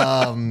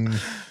Al.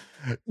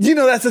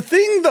 That's a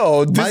thing,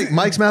 though.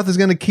 Mike's mouth is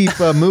going to keep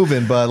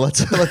moving, but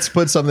let's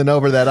put something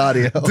over that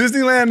audio.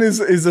 Disneyland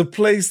is a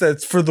place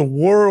that's for the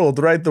world,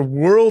 right? The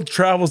world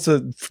travels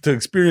to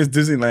experience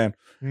Disneyland.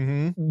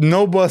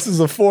 No buses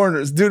of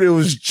foreigners, dude. It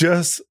was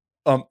just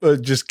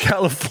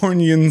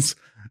Californians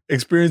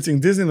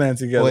experiencing Disneyland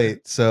together.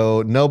 Wait,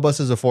 so no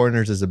buses of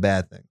foreigners is a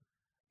bad thing?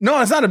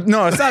 No, it's not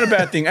a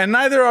bad thing, and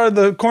neither are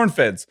the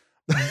corn-feds.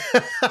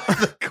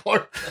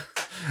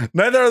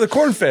 Neither are the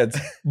corn-feds,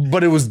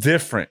 but it was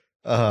different.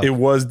 It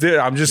was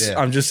I'm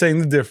just saying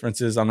the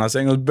differences. I'm not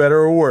saying it was better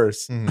or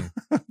worse.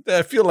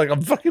 I feel like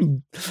I'm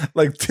fucking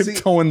like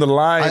tiptoeing the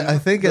line. I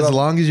think as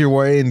long as you're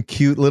wearing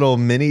cute little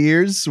mini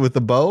ears with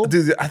the bow.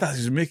 Dude, I thought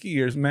these were Mickey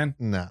ears, man.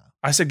 Nah.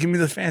 I said, give me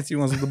the fancy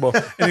ones with the bow.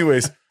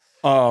 Anyways, it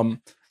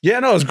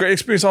was a great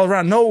experience all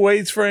around. No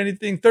waits for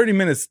anything. 30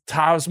 minutes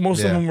tops.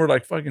 Most of them were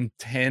like fucking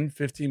 10,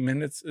 15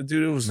 minutes.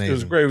 Dude, it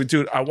was great.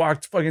 Dude, I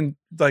walked fucking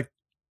like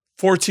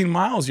 14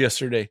 miles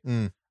yesterday.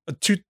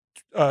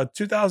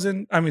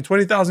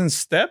 20,000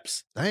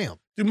 steps. Damn.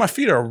 Dude, my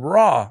feet are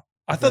raw.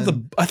 I thought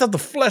the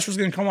flesh was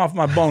gonna come off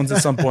my bones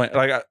at some point.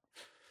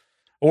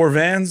 Or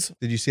Vans.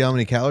 Did you see how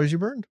many calories you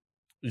burned?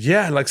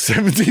 Yeah, like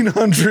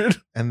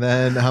 1,700. And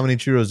then how many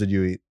churros did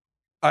you eat?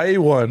 I ate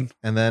one.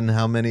 And then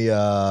how many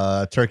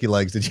turkey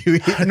legs did you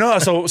eat? No,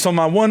 so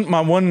my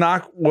one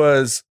knock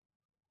was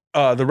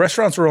the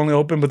restaurants were only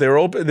open, but they were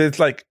open. It's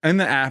like in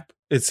the app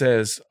it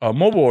says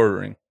mobile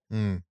ordering.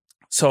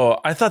 So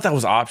I thought that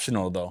was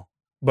optional though.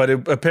 But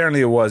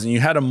apparently it wasn't. You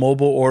had a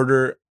mobile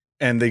order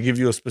and they give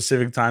you a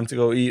specific time to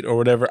go eat or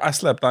whatever. I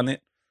slept on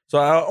it. So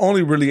I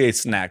only really ate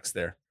snacks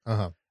there.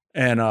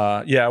 And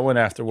I went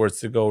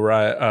afterwards to go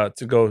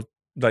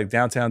like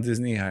downtown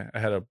Disney. I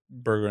had a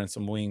burger and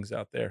some wings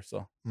out there.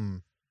 So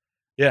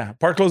yeah,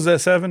 park closes at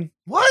 7.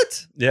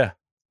 What? Yeah.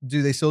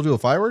 Do they still do a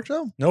fireworks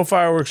show? No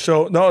fireworks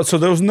show. No, so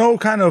there was no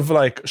kind of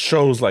like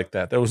shows like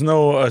that. There was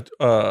no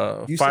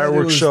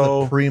fireworks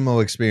show. The primo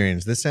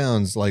experience. This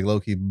sounds like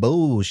low-key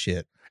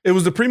bullshit. It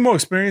was the primo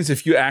experience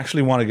if you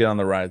actually want to get on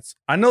the rides.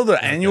 I know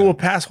the annual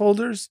pass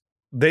holders,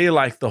 they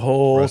like the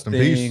whole Rest in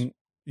thing. peace.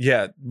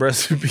 Yeah,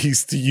 rest in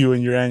peace to you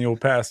and your annual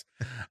pass.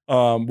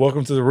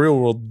 Welcome to the real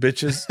world,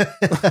 bitches.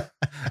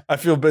 I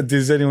feel bad.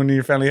 Does anyone in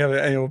your family have an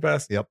annual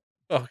pass? Yep.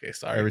 Okay,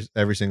 sorry.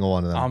 Every single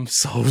one of them. I'm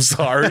so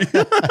sorry.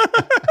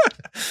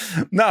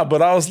 No,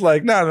 but I was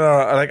like, no.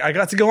 Like I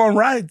got to go on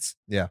rides.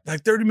 Yeah.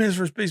 Like 30 minutes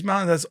for Space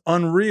Mountain. That's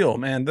unreal,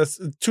 man. That's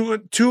two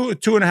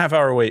and a half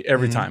hour wait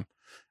every time.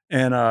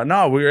 And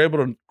no, we were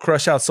able to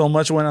crush out so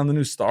much. Went on the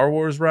new Star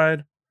Wars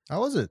ride. How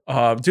was it?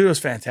 Dude, it was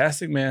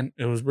fantastic, man.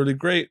 It was really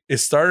great. It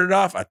started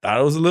off, I thought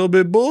it was a little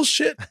bit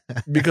bullshit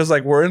because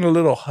like we're in a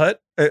little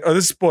hut. Oh,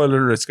 this is spoiler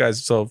alerts,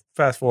 guys. So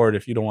fast forward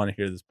if you don't want to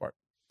hear this part.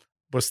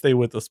 But stay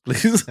with us,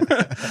 please.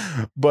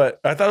 But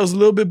I thought it was a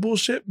little bit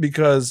bullshit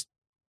because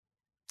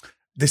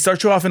they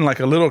start you off in like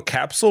a little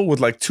capsule with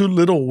like two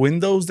little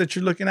windows that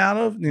you're looking out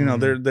of. You know,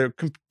 they're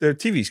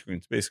TV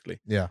screens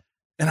basically. Yeah.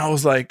 And I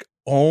was like,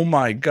 oh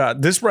my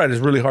God, this ride is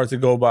really hard to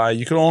go by.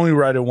 You can only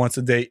ride it once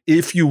a day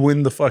if you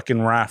win the fucking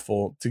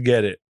raffle to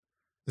get it.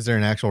 Is there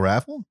an actual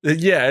raffle?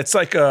 Yeah, it's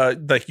like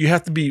you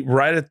have to be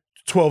right at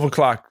 12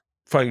 o'clock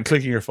fucking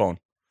clicking your phone.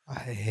 I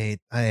hate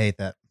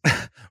that.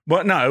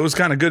 But no, it was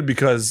kind of good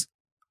because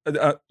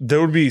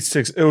there would be a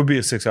 6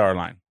 hour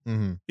line.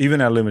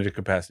 Even at limited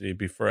capacity, it'd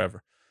be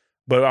forever.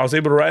 But I was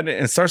able to ride it,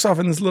 and it starts off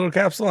in this little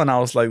capsule, and I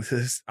was like,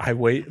 I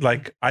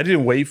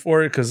didn't wait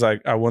for it because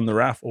I won the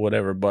raffle,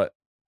 whatever, but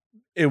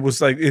it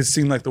was like, it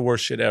seemed like the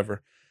worst shit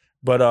ever.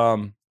 But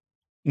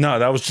no,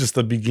 that was just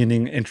the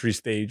beginning entry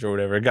stage or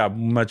whatever. It got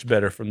much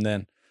better from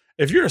then.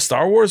 If you're a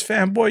Star Wars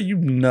fanboy, you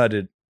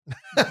nutted.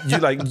 You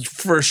like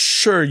for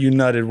sure you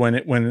nutted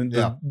when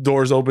the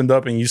doors opened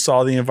up and you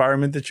saw the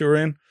environment that you were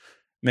in.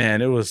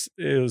 Man, it was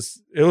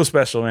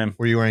special, man.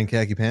 Were you wearing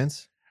khaki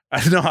pants?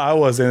 No, I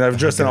wasn't. I was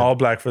dressed in all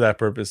black for that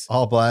purpose.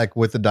 All black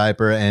with the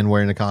diaper and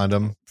wearing a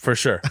condom. For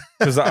sure.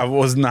 Because I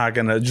was not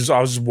going to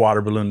I was just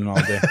water ballooning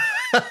all day.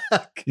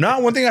 No,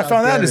 one thing I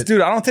found out is,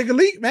 dude, I don't take a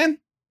leak, man.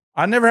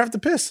 I never have to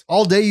piss.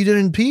 All day you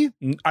didn't pee?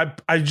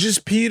 I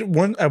just peed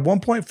at one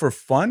point for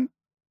fun.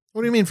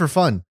 What do you mean for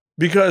fun?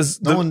 Because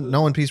no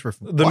one pees for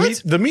fun.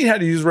 The meat had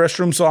to use the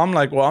restroom, so I'm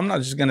like, well, I'm not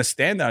just gonna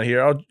stand out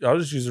here. I'll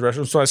just use the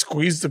restroom. So I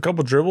squeezed a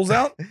couple dribbles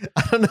out.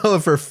 I don't know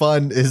if for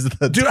fun is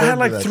the dude. I had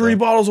like 3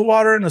 bottles of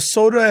water and a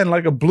soda and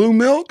like a blue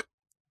milk.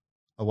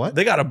 A what?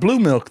 They got a blue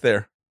milk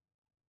there.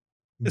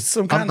 It's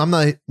some kind. I'm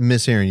not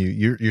mishearing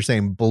you. You're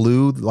saying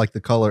blue like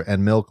the color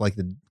and milk like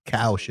the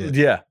cow shit.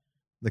 Yeah.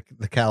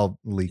 The cow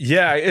leak.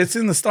 Yeah, it's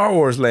in the Star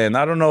Wars land.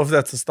 I don't know if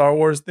that's a Star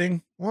Wars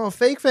thing. Well,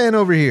 fake fan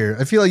over here.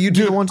 I feel like you'd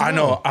be the one to know. I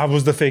know. I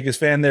was the fakest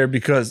fan there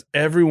because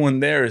everyone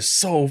there is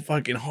so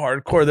fucking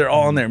hardcore. They're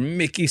all in their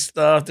Mickey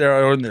stuff.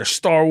 They're all in their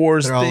Star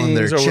Wars things. They're all in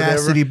their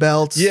chastity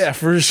belts. Yeah,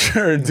 for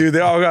sure, dude. They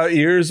all got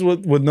ears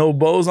with no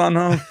bows on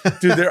them.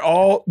 Dude, they're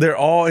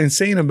all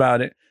insane about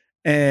it.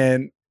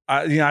 And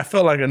I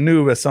felt like a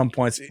noob at some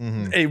points.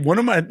 Hey, one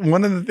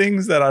of the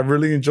things that I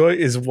really enjoy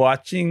is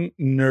watching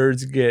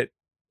nerds get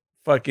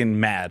fucking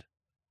mad,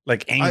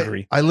 like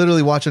angry. I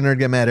literally watch a nerd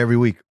get mad every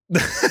week.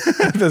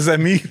 Does that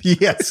mean?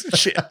 Yes.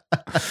 Shit.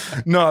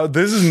 No,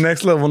 this is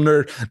next level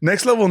nerd.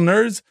 Next level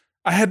nerds.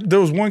 There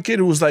was one kid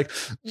who was like,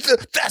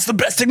 that's the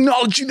best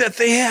technology that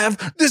they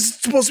have. This is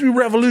supposed to be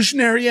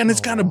revolutionary and it's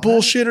kind of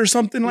bullshit or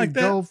something like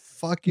that. Go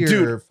fuck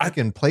your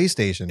fucking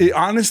PlayStation.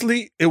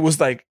 Honestly, it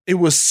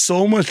was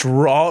so much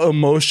raw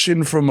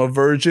emotion from a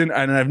virgin,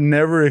 and I've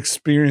never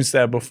experienced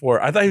that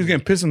before. I thought he was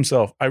gonna piss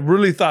himself. I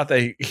really thought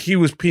that he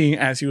was peeing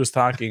as he was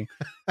talking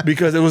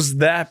because it was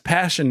that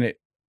passionate.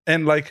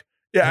 And like,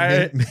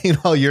 yeah.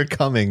 Meanwhile, you're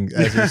coming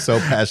as you're so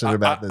passionate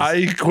about this. I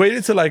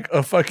equated to like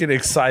a fucking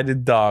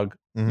excited dog,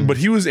 but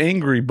he was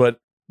angry, but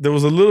there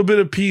was a little bit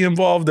of pee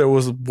involved. There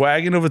was a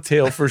wagging of a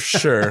tail for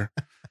sure.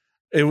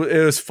 It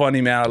was funny,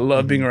 man. I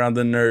love being around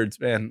the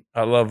nerds, man.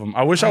 I love them.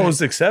 I wish I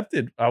was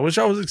accepted. I wish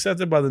I was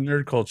accepted by the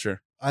nerd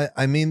culture.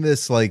 I mean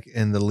this like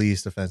in the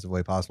least offensive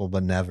way possible,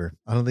 but never.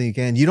 I don't think you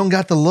can. You don't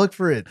got to look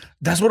for it.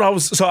 That's what I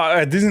was. So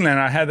at Disneyland,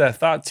 I had that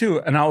thought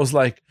too. And I was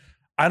like,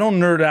 I don't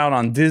nerd out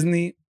on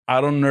Disney. I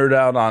don't nerd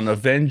out on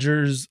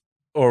Avengers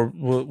or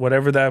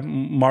whatever that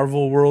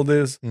Marvel world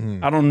is.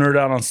 I don't nerd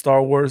out on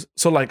Star Wars.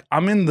 So like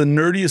I'm in the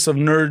nerdiest of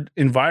nerd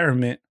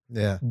environment.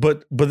 Yeah.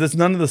 But that's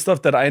none of the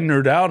stuff that I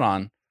nerd out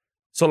on.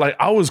 So like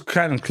I was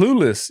kind of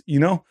clueless, you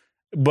know,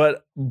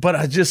 but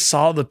I just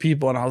saw the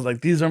people and I was like,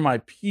 these are my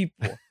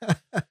people.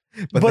 but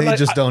they like,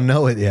 just don't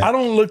know it yet. I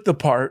don't look the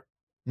part.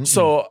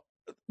 So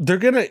I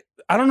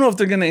don't know if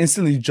they're going to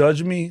instantly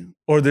judge me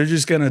or they're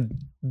just going to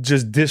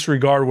just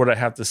disregard what I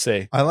have to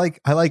say. I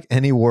like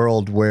any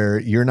world where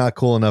you're not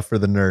cool enough for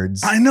the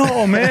nerds. I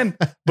know, man.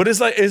 But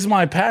it's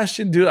my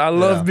passion, dude. I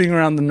love being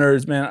around the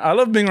nerds, man. I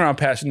love being around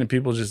passionate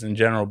people just in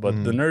general,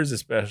 but the nerds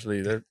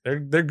especially,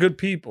 they're good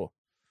people.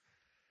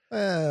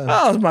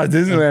 That was my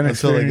Disneyland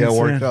experience. Until they get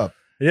worked up.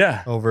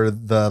 Yeah. Over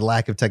the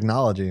lack of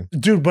technology.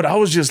 Dude, but I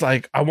was just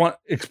like,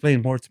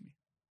 explain more to me.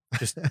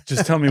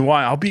 Just tell me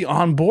why. I'll be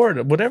on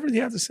board. Whatever you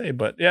have to say.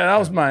 But yeah, that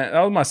was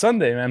my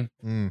Sunday, man.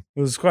 It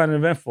was quite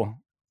eventful.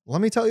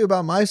 Let me tell you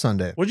about my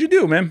Sunday. What'd you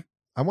do, man?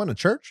 I went to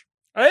church.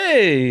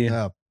 Hey.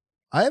 Yeah.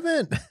 I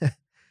haven't.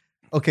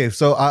 Okay,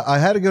 so I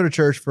had to go to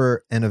church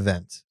for an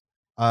event.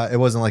 It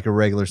wasn't like a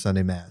regular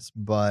Sunday mass,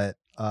 but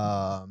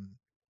I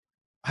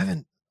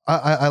haven't.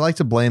 I like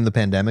to blame the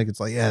pandemic. It's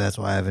like, yeah, that's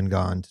why I haven't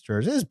gone to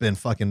church. It's been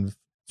fucking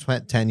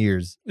 10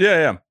 years.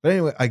 Yeah. But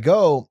anyway, I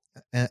go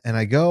and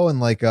I go and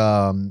like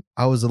I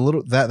was a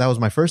little that was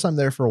my first time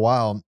there for a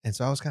while, and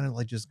so I was kind of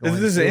like just going. Is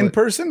this through in it.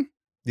 person?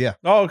 Yeah.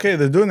 Oh, okay.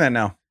 They're doing that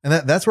now. And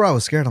that's where I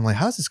was scared. I'm like,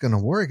 how's this gonna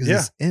work? Is Yeah.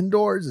 this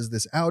indoors? Is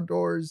this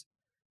outdoors?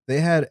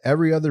 They had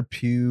every other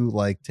pew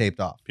like taped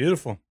off.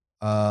 Beautiful.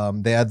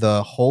 They had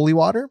the holy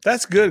water.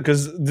 That's good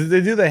because did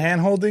they do the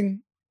hand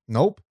holding?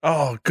 Nope.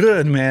 Oh,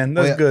 good, man.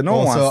 That's good. No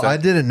one wants so that. I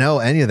didn't know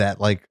any of that,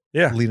 like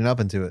Yeah. leading up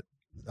into it,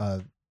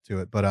 to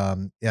it. But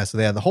yeah, so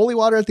they had the holy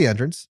water at the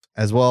entrance,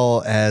 as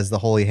well as the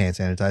holy hand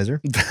sanitizer.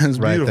 That's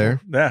Right beautiful.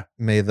 there. Yeah.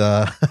 May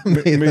the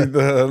May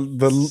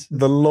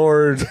the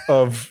Lord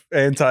of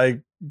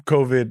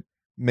anti-COVID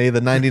may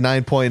the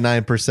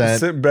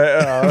 99.9%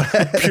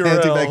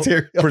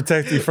 Purell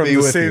protect you from Be the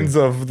with sins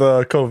of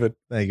the COVID.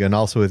 There you go, and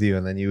also with you,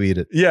 and then you eat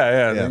it.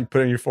 Yeah. Then you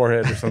put it on your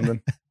forehead or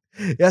something.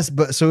 Yes,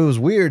 but so it was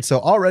weird. So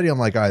already I'm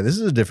like, all right, this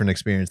is a different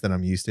experience than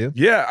I'm used to.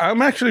 Yeah,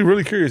 I'm actually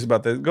really curious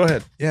about that. Go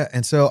ahead. Yeah,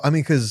 and so I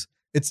mean, because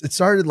it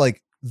started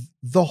like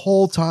the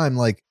whole time,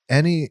 like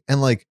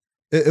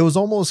it was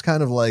almost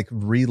kind of like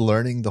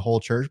relearning the whole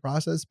church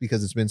process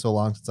because it's been so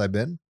long since I've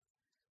been.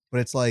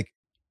 But it's like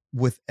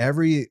with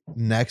every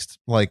next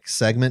like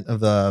segment of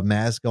the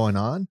mass going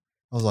on,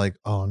 I was like,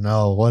 oh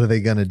no, what are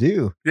they gonna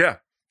do? Yeah.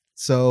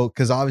 So,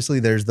 because obviously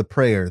there's the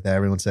prayer that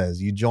everyone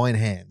says. You join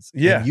hands.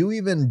 Yeah. And you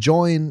even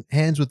join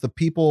hands with the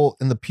people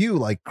in the pew,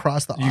 like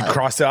cross the You aisle.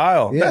 cross the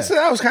aisle. Yeah.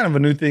 That was kind of a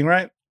new thing,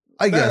 right?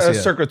 I guess.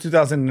 Yeah. Circa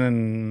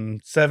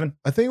 2007.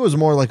 I think it was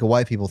more like a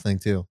white people thing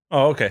too.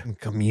 Oh, okay.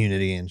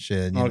 Community and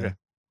shit. You Okay. know?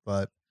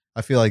 But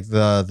I feel like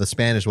the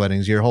Spanish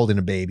weddings, you're holding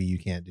a baby. You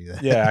can't do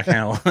that. Yeah, I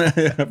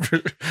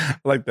can't. I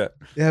like that.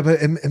 Yeah,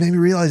 but it made me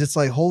realize it's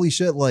like, holy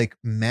shit, like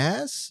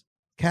mass,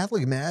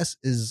 Catholic mass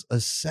is a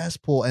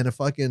cesspool and a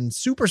fucking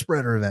super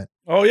spreader event.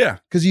 Oh, yeah.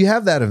 Because you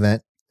have that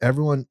event,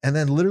 everyone, and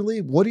then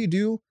literally, what do you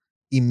do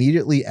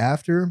immediately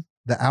after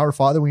the Our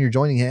Father when you're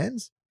joining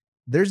hands?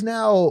 There's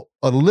now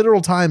a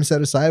literal time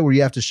set aside where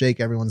you have to shake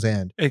everyone's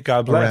hand. Hey,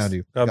 God bless. Around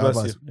you. God, God bless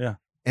bless you. Yeah.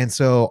 And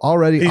so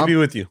already, Peace be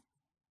with you.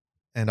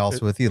 and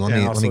also with you. Let Yeah,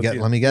 me also with get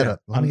you. let me get Yeah, it.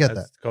 Let me get that.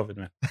 that's COVID,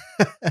 man.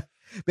 But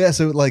yeah,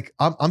 so like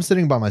I'm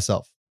sitting by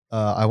myself.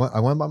 I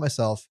went by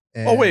myself.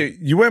 And Oh, wait.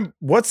 You went.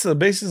 What's the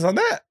basis on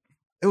that?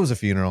 it was a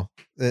funeral.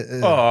 Sorry.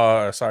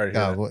 to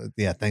hear that.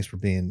 Yeah. Thanks for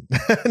being.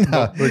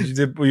 But you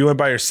did. You went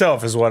by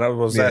yourself, is what I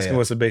was Yeah, asking. yeah.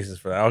 What's the basis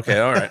for that? Okay,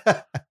 all right.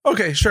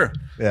 Okay, sure.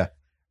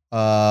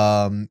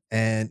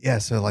 And yeah,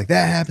 so like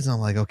that happens. I'm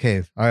like,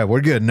 okay, all right,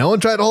 we're good. No one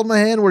tried to hold my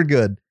hand. We're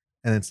good.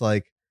 And it's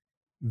like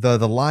the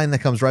line that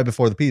comes right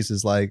before the peace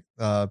is like,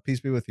 peace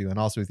be with you and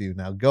also with you.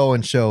 Now go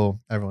and show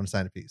everyone a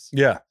sign of peace.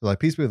 Yeah. So like,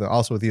 peace be with you,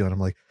 also with you. And I'm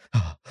like,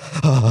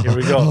 Here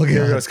we go. oh,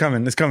 Here we God. go. It's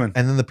coming. It's coming.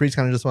 And then the priest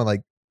kind of just went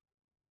like,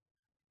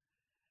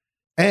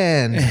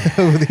 and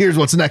here's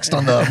what's next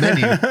on the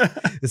menu.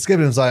 It's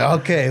skipping. It's like,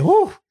 okay,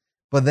 whoo.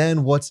 But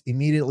then what's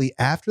immediately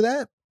after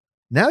that?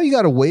 Now you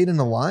got to wait in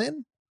the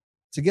line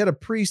to get a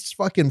priest's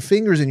fucking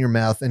fingers in your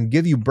mouth and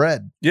give you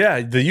bread.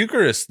 Yeah, the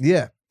Eucharist.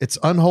 Yeah. It's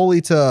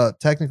unholy to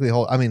technically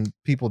hold. I mean,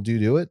 people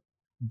do it,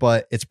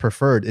 but it's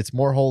preferred. It's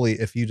more holy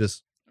if you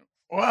just,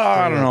 Well,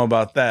 I don't know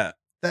about that.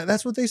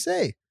 that's what they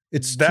say.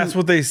 That's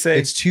what they say.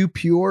 It's too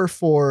pure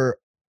for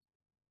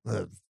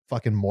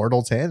fucking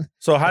mortal's hand.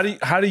 So how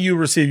do you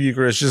receive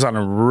Eucharist? Just on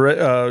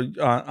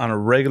a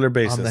regular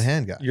basis? I'm the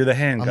hand guy. You're the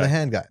hand I'm guy. the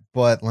hand guy.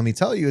 But let me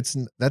tell you,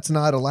 that's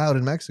not allowed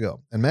in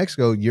Mexico. In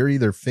Mexico, you're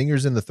either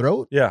fingers in the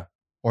throat Yeah.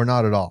 or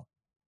not at all.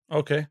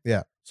 Okay.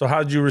 Yeah. So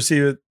how did you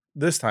receive it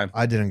this time?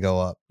 I didn't go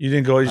up. You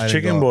didn't go. I You didn't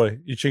chicken go boy.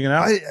 You chicken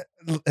out.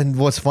 And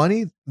what's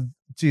funny,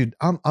 dude,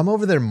 I'm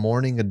over there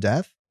mourning a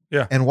death.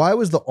 Yeah. And why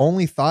was the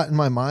only thought in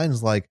my mind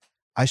is like,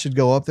 I should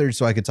go up there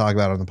so I could talk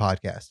about it on the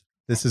podcast.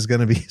 This is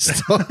gonna be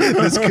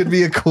this could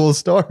be a cool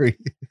story.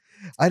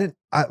 And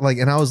I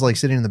was like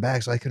sitting in the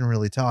back, so I couldn't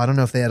really tell. I don't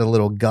know if they had a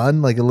little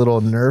gun, like a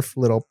little Nerf,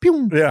 little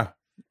pew. Yeah.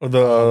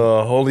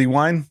 The holy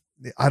wine.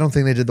 I don't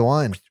think they did the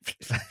wine.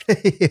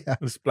 Yeah.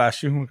 It'll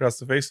splash you across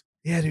the face.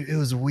 Yeah, dude, it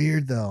was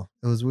weird though.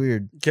 It was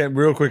weird.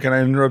 Real quick, can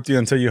I interrupt you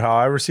and tell you how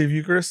I receive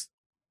Eucharist?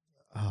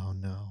 Oh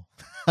no.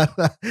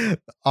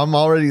 I'm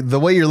already, the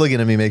way you're looking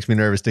at me makes me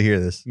nervous to hear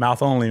this.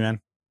 Mouth only, man.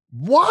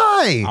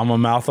 Why? I'm a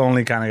mouth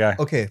only kind of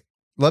guy. Okay.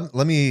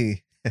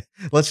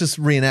 Let's just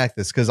reenact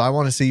this because I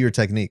want to see your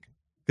technique.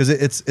 Because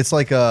it's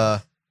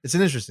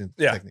an interesting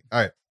technique. All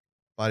right.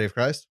 Body of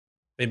Christ.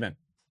 Amen.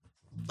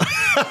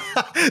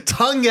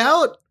 Tongue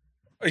out?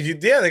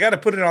 Yeah, they got to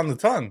put it on the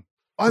tongue.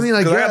 I mean,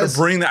 I guess.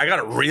 I got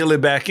to reel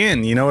it back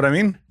in. You know what I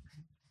mean?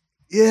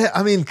 Yeah,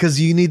 I mean, because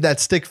you need that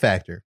stick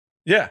factor.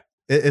 Yeah.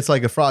 It's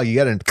like a frog. You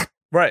got to,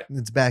 right.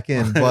 It's back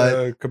in.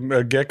 But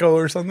a gecko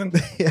or something.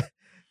 Yeah.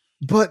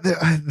 But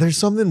there's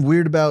something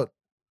weird about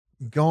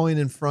going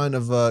in front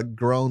of a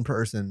grown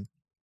person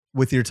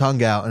with your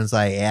tongue out, and it's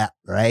like, yeah,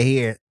 right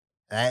here,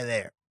 right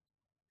there.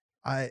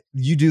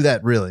 You do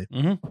that really?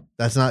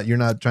 Mm-hmm. You're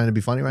not trying to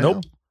be funny right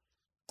Nope.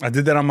 now? I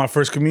did that on my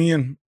first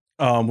communion.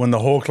 When the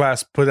whole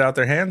class put out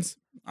their hands,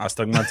 I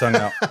stuck my tongue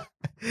out.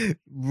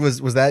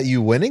 Was that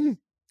you winning?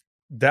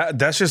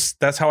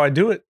 That's how I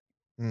do it.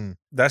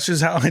 That's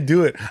just how I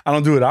do it. I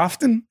don't do it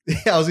often.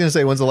 Yeah, I was gonna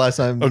say, when's the last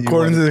time?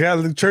 According to the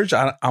Catholic Church,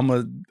 I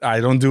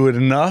don't do it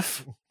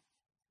enough.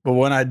 But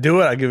when I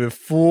do it, I give it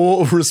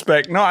full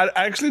respect. No, I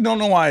actually don't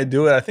know why I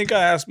do it. I think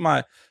I asked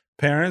my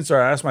parents or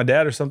I asked my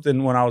dad or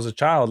something when I was a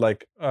child,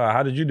 like,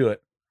 how did you do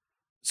it?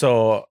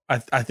 So I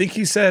think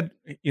he said,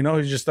 he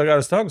just stuck out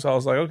his tongue. So I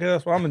was like, okay,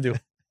 that's what I'm gonna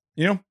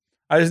do.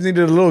 I just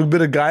needed a little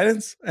bit of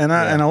guidance, and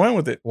I went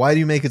with it. Why do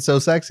you make it so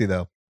sexy,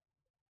 though?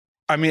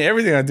 I mean,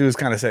 everything I do is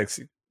kind of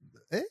sexy.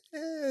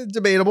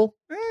 Debatable.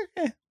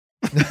 Okay.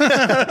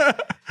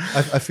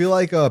 I feel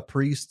like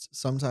priests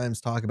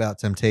sometimes talk about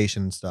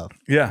temptation and stuff.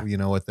 Yeah.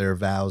 With their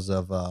vows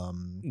of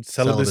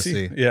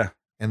celibacy. Yeah.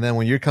 And then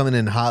when you're coming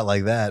in hot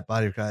like that,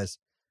 body of Christ.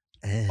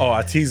 Oh,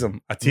 I tease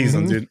them.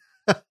 Dude.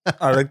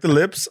 I like the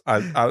lips.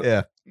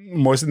 I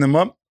moisten them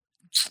up.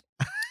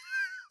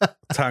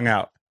 Tongue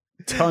out.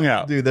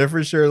 Dude, they're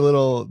for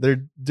sure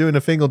they're doing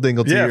a fingle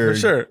dingle to your for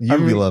sure.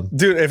 uvula.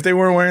 Dude, if they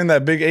weren't wearing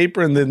that big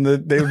apron, then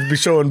they would be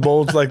showing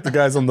bulge like the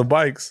guys on the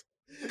bikes.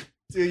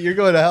 Dude, you're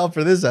going to hell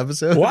for this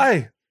episode.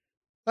 Why?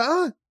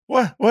 What?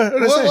 What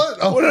did I say?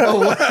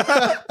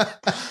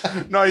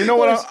 What? No, you know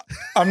what?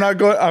 I'm not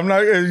going.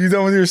 You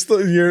done with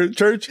your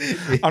church?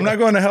 Yeah. I'm not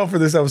going to hell for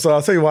this episode.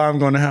 I'll tell you why I'm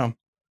going to hell.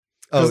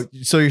 Oh,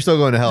 so you're still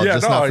going to hell? Yeah,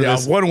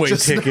 one-way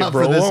ticket,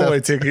 bro. One-way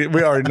ticket.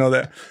 We already know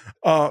that.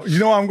 You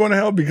know why I'm going to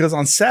hell? Because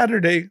on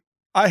Saturday,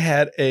 I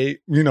had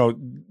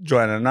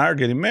Joanna and I are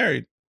getting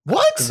married.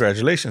 What?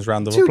 Congratulations.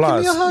 Round of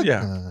applause. Give me a hug.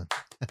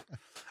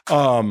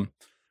 Yeah.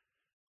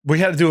 We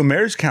had to do a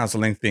marriage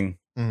counseling thing,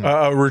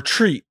 a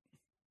retreat.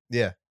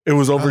 Yeah. It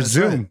was over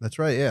Zoom. Right. That's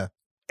right. Yeah.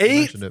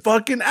 8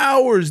 fucking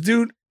hours,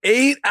 dude.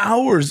 8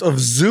 hours of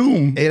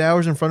Zoom. 8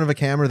 hours in front of a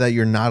camera that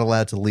you're not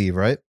allowed to leave,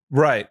 right?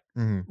 Right.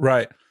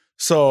 Right.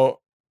 So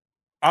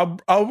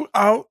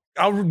I'll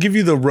give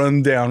you the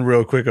rundown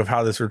real quick of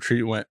how this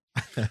retreat went.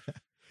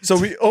 So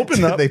we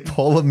opened up. They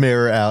pull a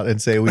mirror out and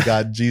say, "We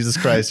got Jesus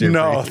Christ here."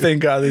 No,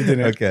 thank God they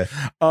didn't. Okay.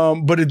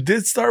 But it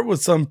did start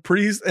with some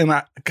priest, and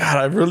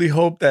I really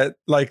hope that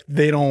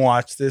they don't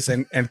watch this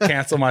and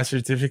cancel my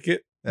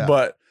certificate. Yeah.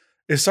 But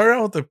it started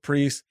out with the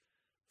priest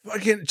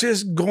fucking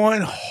just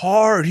going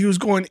hard. He was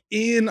going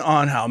in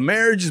on how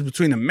marriage is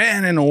between a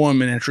man and a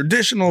woman and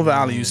traditional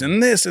values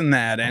and this and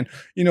that. And,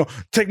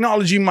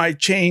 technology might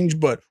change,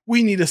 but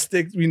we need to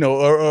stick,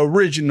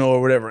 original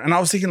or whatever. And I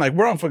was thinking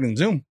we're on fucking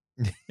Zoom.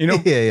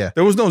 Yeah.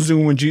 There was no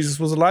Zoom when Jesus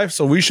was alive,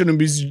 so we shouldn't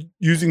be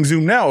using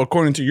Zoom now,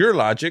 according to your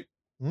logic.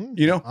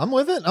 I'm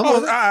with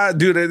it.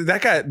 Dude,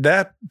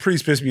 that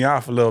priest pissed me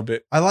off a little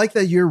bit. I like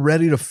that you're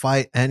ready to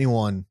fight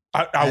anyone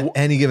at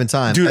any given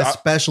time, dude,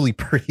 especially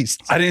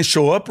priests. I didn't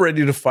show up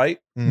ready to fight,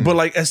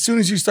 but as soon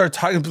as you start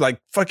talking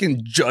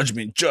fucking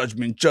judgment,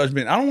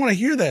 I don't want to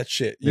hear that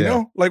shit. You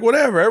know,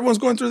 whatever. Everyone's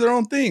going through their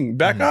own thing.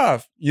 Back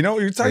off.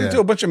 You're talking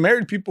to a bunch of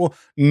married people.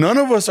 None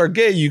of us are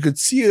gay. You could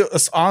see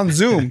us on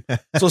Zoom.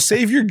 So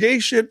save your gay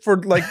shit for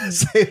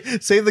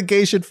save the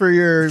gay shit for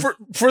your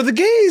for the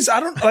gays. I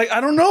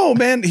don't know,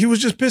 man. He was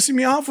just pissing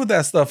me off with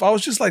that stuff. I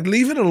was just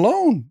leave it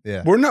alone.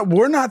 Yeah, we're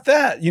not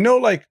that.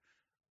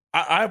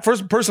 I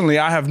personally,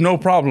 I have no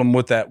problem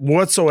with that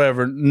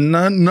whatsoever.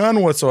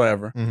 None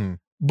whatsoever.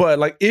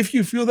 But if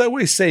you feel that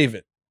way, save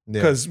it.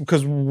 Because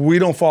we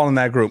don't fall in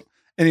that group.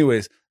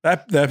 Anyways,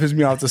 that pissed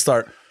me off to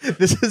start.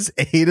 This is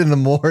 8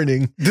 a.m.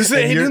 This is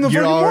 8 a.m.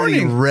 You're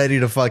already ready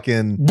to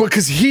fucking.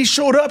 Because he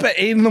showed up at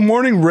 8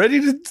 a.m. ready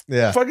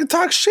to fucking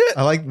talk shit.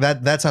 I like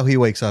that. That's how he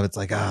wakes up. It's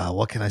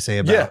what can I say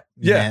about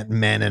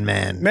man and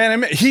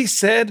man? He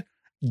said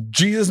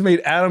Jesus made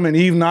Adam and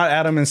Eve, not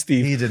Adam and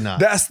Steve. He did not.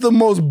 That's the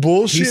most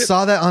bullshit. He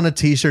saw that on a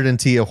t-shirt in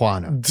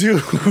Tijuana.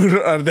 Dude,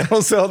 they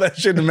don't sell that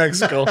shit in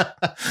Mexico.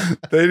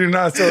 They do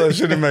not sell that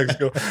shit in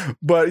Mexico.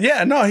 But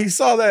yeah, no, he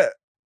saw that.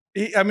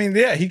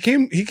 He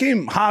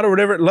came hot or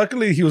whatever.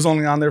 Luckily, he was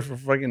only on there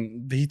for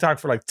he talked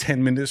for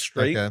 10 minutes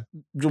straight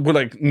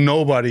with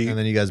nobody. And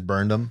then you guys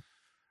burned him?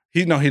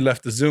 He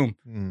left the Zoom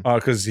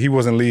because he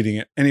wasn't leading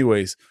it.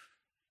 Anyways,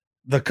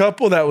 the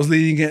couple that was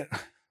leading it,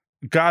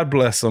 God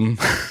bless them.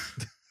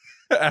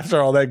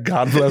 After all that,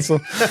 God bless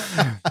them.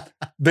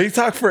 They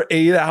talked for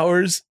 8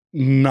 hours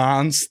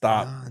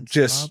nonstop.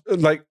 Just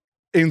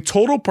in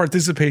total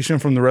participation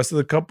from the rest of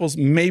the couples,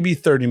 maybe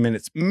 30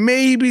 minutes.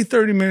 Maybe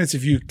 30 minutes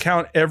if you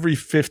count every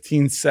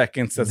 15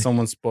 seconds that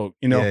someone spoke,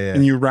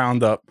 and you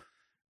round up.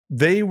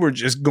 They were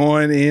just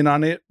going in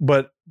on it,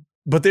 but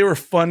they were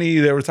funny.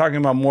 They were talking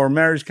about more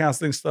marriage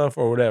counseling stuff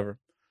or whatever.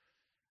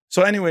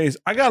 So anyways,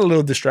 I got a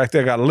little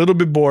distracted. I got a little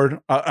bit bored.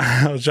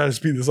 I was trying to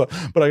speed this up,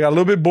 but I got a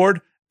little bit bored.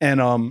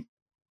 And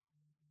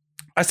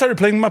I started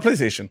playing my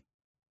PlayStation.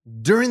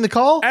 During the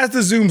call? As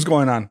the Zoom's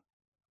going on.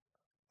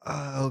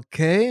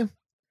 Okay.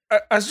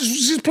 I was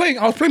just playing.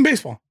 I was playing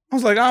baseball. I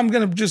was like, I'm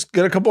going to just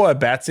get a couple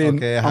at bats in.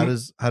 Okay.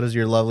 How does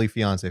your lovely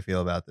fiance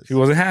feel about this? She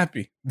wasn't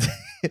happy.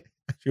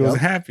 She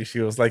wasn't happy. She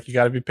was like, you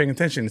got to be paying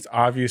attention. It's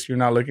obvious you're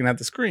not looking at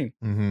the screen.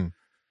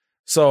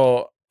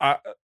 So I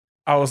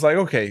was like,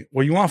 okay,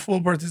 well, you want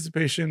full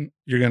participation?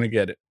 You're going to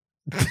get it.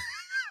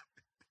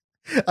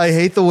 I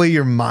hate the way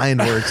your mind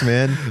works,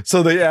 man.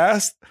 So they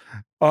asked,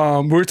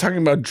 We're talking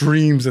about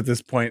dreams at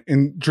this point,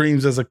 and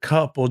dreams as a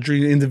couple,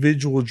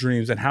 individual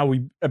dreams, and how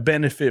we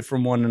benefit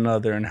from one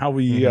another, and how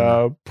we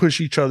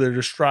push each other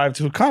to strive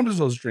to accomplish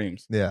those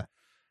dreams. Yeah.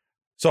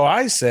 So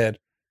I said,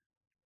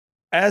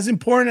 as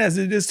important as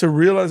it is to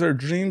realize our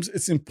dreams,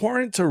 it's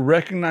important to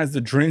recognize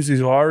the dreams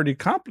we've already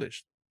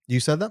accomplished. You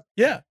said that?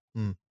 Yeah.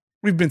 Hmm.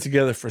 We've been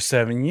together for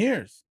 7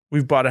 years.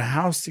 We've bought a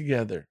house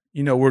together.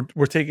 You know,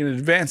 we're taking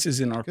advances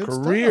in our Good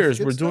careers.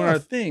 stuff. We're Good doing our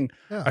stuff. thing.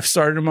 Yeah. I've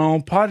started my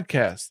own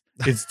podcast.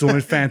 It's doing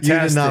fantastic.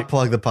 You did not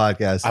plug the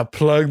podcast. I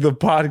plugged the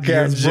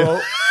podcast,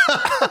 bro.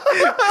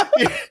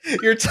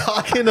 You're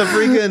talking to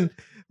freaking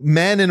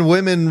men and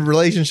women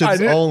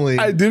relationships only.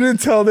 I didn't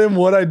tell them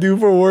what I do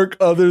for work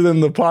other than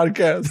the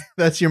podcast.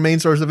 That's your main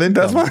source of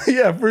income.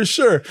 Yeah, for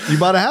sure. You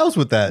bought a house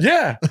with that.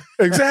 Yeah,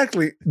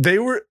 exactly. They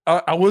were.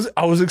 I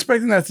was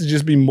expecting that to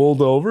just be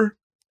mulled over.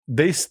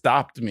 They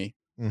stopped me,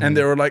 and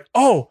they were like,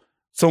 "Oh,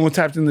 someone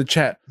tapped in the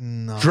chat.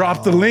 No.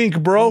 Drop the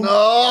link, bro."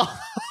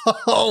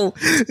 No,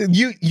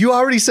 you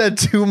already said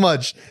too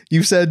much.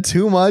 You said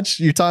too much.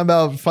 You're talking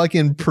about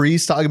fucking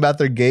priests talking about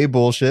their gay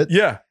bullshit.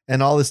 Yeah,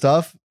 and all this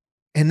stuff.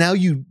 And now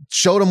you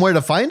showed them where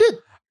to find it?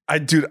 I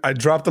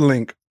dropped the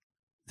link.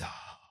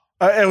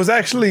 It was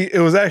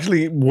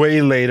actually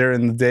way later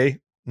in the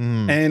day.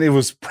 And it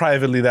was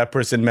privately that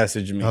person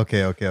messaged me. Okay.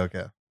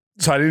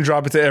 So I didn't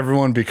drop it to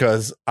everyone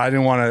because I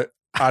didn't want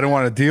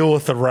to deal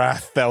with the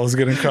wrath that was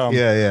going to come.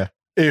 Yeah.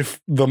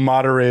 If the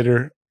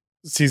moderator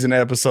sees an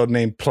episode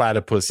named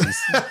Platypussies.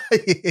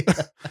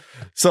 Yeah.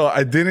 So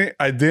I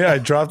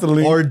dropped the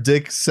link. Or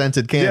dick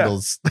scented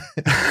candles.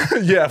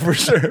 Yeah, for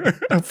sure.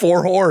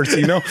 4 whores,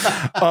 you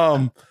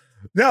know?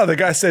 No, the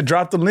guy said,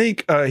 drop the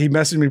link. He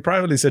messaged me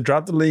privately, said,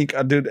 drop the link.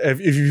 Dude,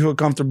 if you feel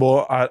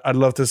comfortable, I'd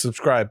love to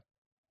subscribe.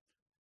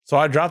 So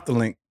I dropped the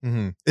link.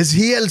 Is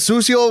he el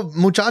sucio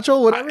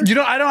muchacho? Whatever?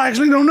 I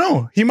don't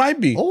know. He might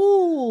be.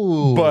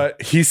 Oh.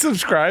 But he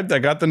subscribed. I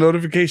got the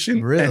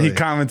notification. Really? And he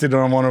commented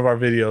on one of our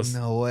videos.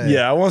 No way.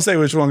 Yeah, I won't say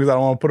which one because I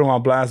don't want to put him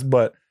on blast,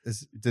 but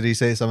did he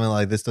say something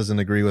like, this doesn't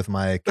agree with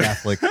my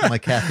Catholic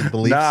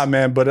beliefs? Nah,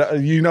 man.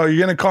 But you're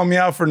gonna call me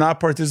out for not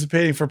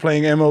participating for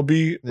playing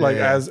MLB.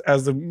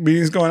 As the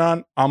meeting's going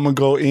on, I'm gonna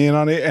go in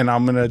on it and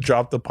I'm gonna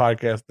drop the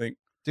podcast thing.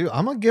 Dude,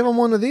 I'm gonna give him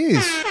one of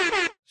these.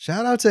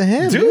 Shout out to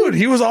him, dude.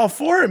 He was all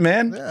for it,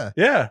 man.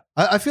 Yeah.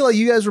 I feel like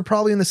you guys were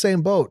probably in the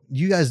same boat.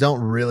 You guys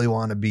don't really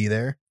want to be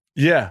there.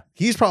 Yeah.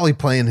 He's probably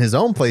playing his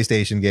own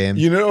PlayStation game.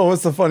 You know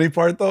what's the funny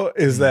part though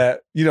is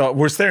that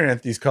we're staring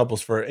at these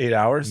couples for 8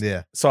 hours.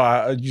 Yeah. So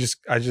I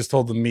just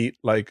told the meet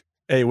like,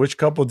 hey, which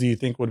couple do you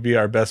think would be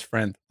our best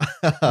friend?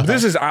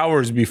 This is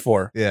hours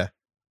before. Yeah.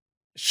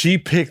 She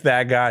picked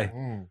that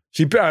guy.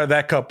 She picked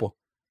that couple.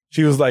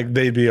 She was like,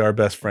 they'd be our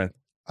best friend.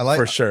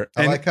 For sure.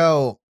 I like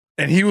how.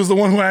 And he was the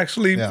one who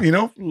actually,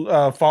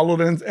 followed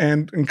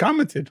and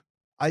commented.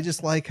 I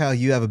just like how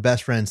you have a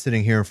best friend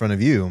sitting here in front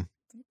of you.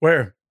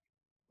 Where?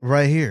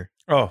 Right here.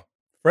 Oh,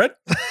 Fred?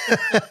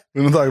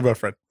 We don't talk about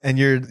Fred. And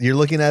you're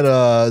looking at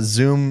a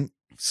Zoom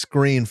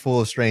screen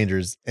full of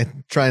strangers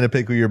and trying to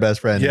pick who your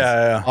best friend is.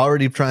 Yeah.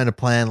 Already trying to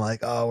plan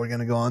like, oh, we're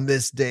gonna go on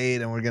this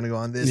date and we're gonna go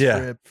on this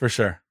trip. For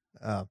sure.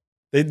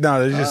 They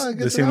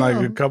seem like a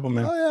good couple,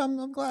 man. Oh yeah,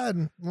 I'm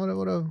glad.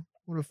 What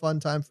a fun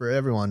time for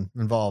everyone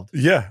involved.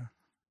 Yeah.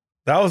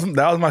 That was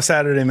my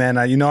Saturday, man.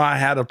 I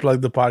had to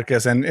plug the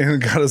podcast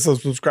and got a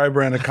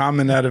subscriber and a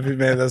comment out of it,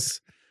 man. That's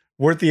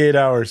worth the 8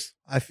 hours.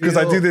 Because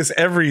I do this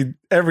every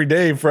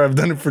day I've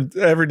done it for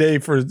every day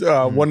for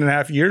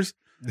 1.5 years.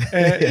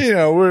 And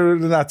we're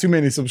not too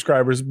many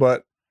subscribers,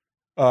 but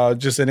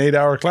just an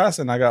 8-hour class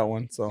and I got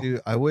one. So dude,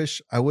 I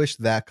wish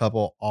that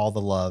couple all the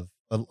love,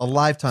 a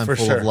lifetime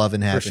full of love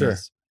and happiness. Sure.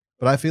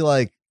 But I feel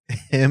like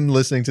him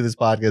listening to this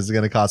podcast is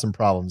going to cause some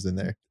problems in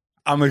there.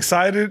 I'm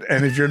excited,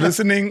 and if you're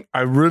listening, I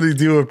really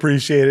do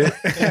appreciate it,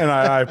 and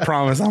I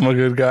promise I'm a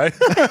good guy.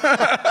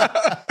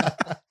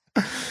 That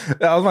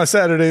was my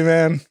Saturday,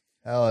 man.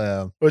 Hell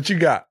yeah! What you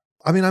got?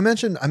 I mean, I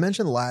mentioned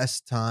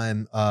last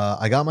time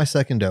I got my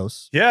second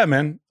dose. Yeah,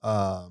 man.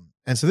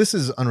 And so this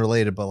is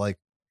unrelated, but I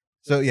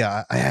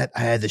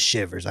had the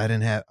shivers. I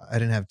didn't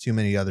have too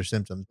many other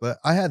symptoms, but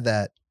I had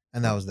that,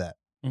 and that was that.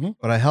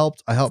 But I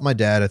helped my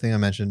dad. I think I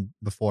mentioned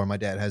before, my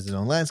dad has his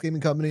own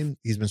landscaping company.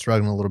 He's been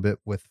struggling a little bit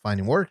with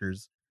finding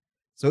workers.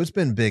 So it's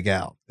been Big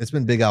Al. It's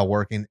been Big Al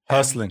working.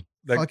 Hustling.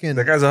 That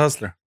guy's a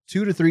hustler.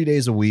 2 to 3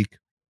 days a week.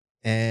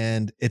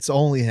 And it's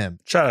only him.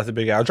 Shout out to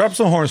Big Al. Drop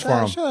some horns for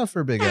him. Shout out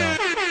for Big Al.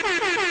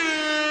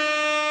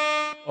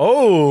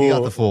 Oh. You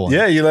got the full one.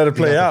 Yeah, you let it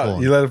play out.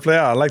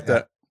 I like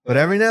that. But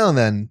every now and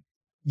then,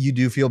 you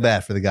do feel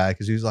bad for the guy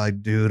because he's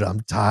like, dude,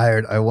 I'm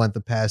tired. I went the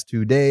past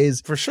 2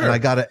 days. For sure. And I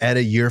got to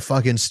edit your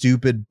fucking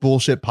stupid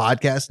bullshit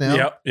podcast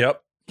now.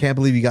 Yep. Can't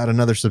believe you got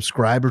another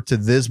subscriber to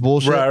this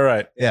bullshit.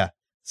 Right. Yeah.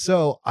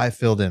 So I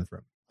filled in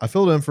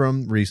for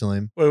him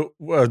recently.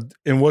 Well,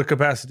 in what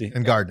capacity?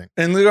 In gardening.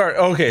 In the garden.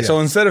 Okay. Yeah.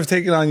 So instead of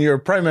taking on your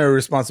primary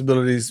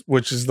responsibilities,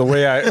 which is the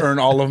way I earn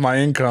all of my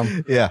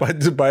income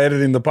by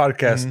editing the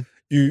podcast,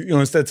 you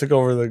instead took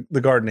over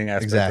the gardening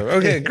aspect. Exactly.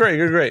 of it.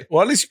 Okay, great.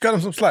 Well, at least you cut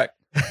him some slack.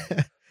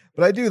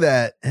 But I do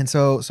that. And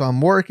so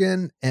I'm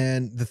working.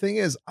 And the thing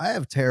is, I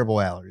have terrible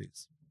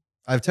allergies.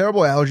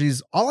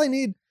 All I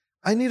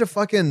need a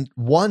fucking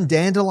one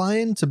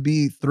dandelion to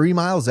be 3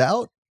 miles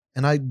out.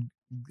 And I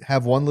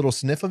have one little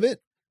sniff of it.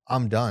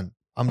 I'm done.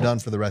 I'm done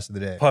for the rest of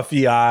the day.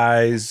 Puffy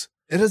eyes.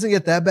 It doesn't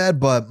get that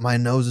bad, but my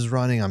nose is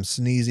running. I'm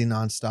sneezing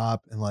nonstop.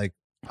 And like,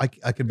 I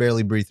could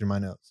barely breathe through my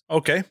nose.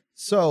 Okay.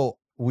 So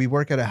we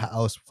work at a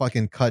house,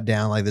 fucking cut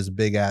down like this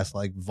big ass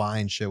like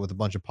vine shit with a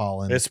bunch of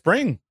pollen. It's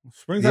spring.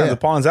 Springtime. Yeah. The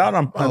pollen's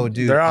out.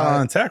 Dude, they're out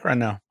on attack right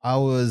now. I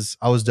was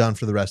done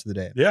for the rest of the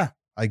day. Yeah.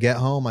 I get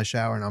home, I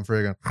shower, and I'm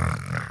friggin'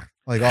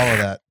 like all of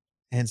that.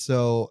 And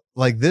so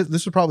like this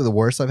was probably the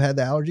worst I've had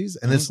the allergies,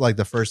 and this is like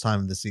the first time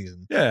of the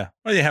season. Yeah.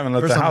 Well, you haven't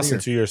left First the time of house the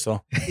in 2 years,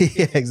 so.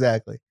 Yeah,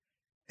 exactly.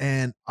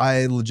 And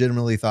I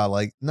legitimately thought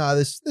like, nah,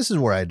 this is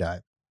where I die.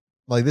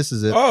 Like this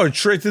is it. Oh,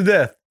 straight to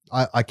death.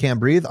 I can't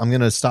breathe. I'm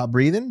gonna stop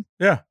breathing.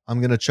 Yeah. I'm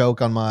gonna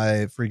choke on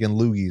my freaking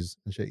loogies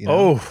and shit. You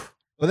know? Oh.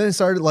 But then it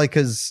started like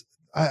because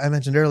I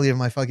mentioned earlier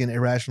my fucking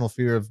irrational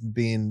fear of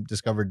being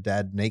discovered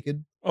dead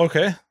naked.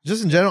 Okay.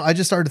 Just in general, I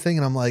just started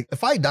thinking, I'm like,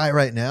 if I die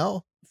right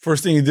now,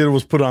 First thing you did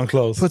was put on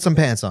clothes. put some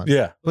pants on.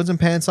 Yeah. Put some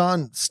pants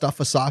on, stuff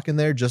a sock in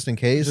there just in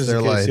case. Just in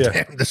They're case, like,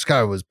 yeah. damn, this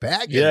guy was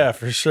packing. Yeah,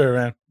 for sure,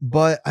 man.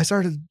 But I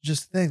started to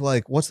just think,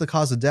 like, what's the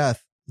cause of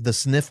death? The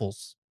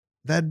sniffles.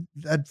 That'd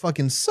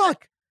fucking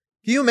suck.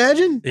 Can you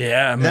imagine?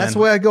 Yeah, man. That's the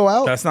way I go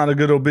out. That's not a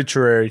good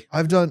obituary.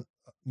 I've done.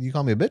 You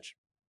call me a bitch?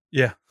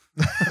 Yeah.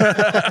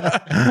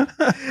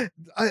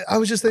 I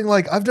was just thinking,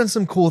 like, I've done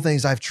some cool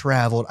things. I've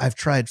traveled. I've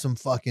tried some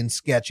fucking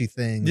sketchy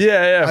things.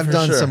 Yeah, I've for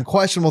done sure. some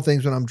questionable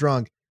things when I'm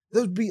drunk.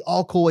 Those would be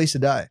all cool ways to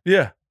die.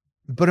 Yeah.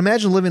 But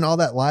imagine living all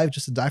that life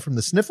just to die from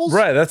the sniffles.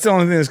 Right. That's the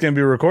only thing that's going to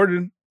be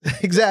recorded.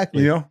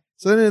 Exactly. You know?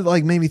 So then it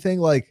like made me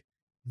think like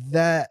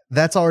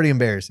that's already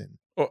embarrassing.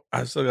 Oh,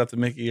 I still got the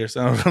Mickey ear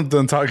sound. I'm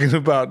done talking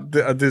about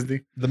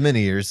Disney. The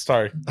mini ears.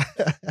 Sorry.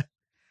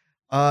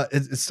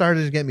 It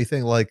started to get me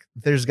thinking like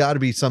there's got to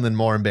be something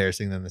more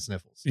embarrassing than the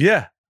sniffles.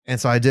 Yeah. And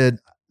so I did.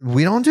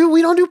 We don't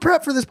do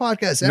prep for this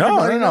podcast.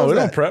 Everybody No. knows We that.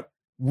 don't prep.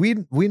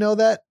 We know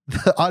that.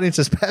 The audience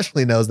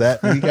especially knows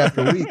that week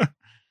after week.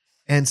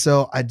 And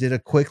so I did a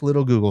quick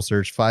little Google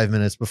search 5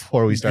 minutes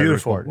before we started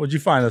Beautiful. recording. What'd you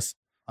find us?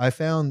 I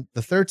found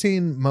the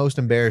 13 most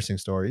embarrassing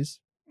stories,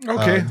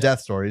 Okay. death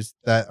stories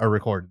that are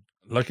recorded.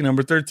 Lucky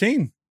number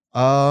 13.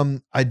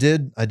 I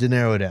did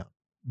narrow it down,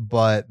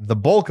 but the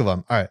bulk of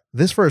them. All right,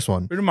 this first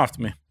one, Read them off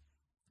to me.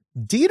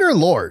 Dieter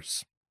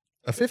Lors,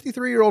 a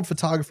 53-year-old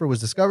photographer, was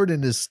discovered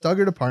in his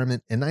Stuttgart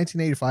apartment in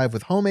 1985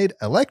 with homemade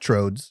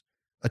electrodes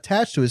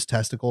attached to his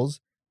testicles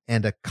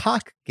and a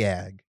cock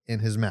gag in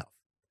his mouth.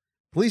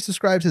 Police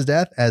described his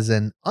death as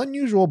an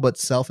unusual but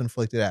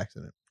self-inflicted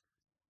accident.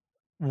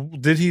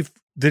 Did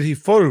he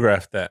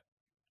photograph that?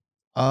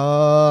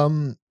 I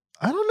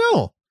don't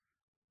know,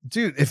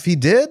 dude. If he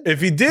did,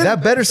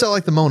 that better sell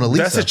like the Mona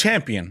Lisa. That's a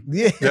champion.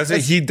 Yeah,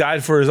 He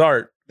died for his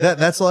art.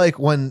 that's like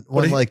when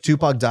But he- like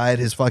Tupac died,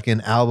 his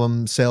fucking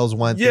album sales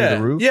went through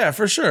the roof. Yeah,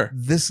 for sure.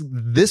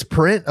 This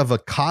print of a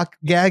cock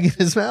gag in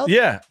his mouth.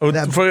 Yeah.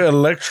 That- For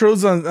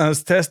electrodes on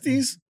his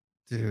testes.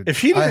 Dude. If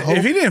he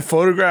didn't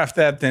photograph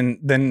that,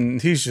 then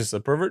he's just a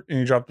pervert and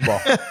he dropped the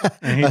ball.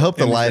 I hope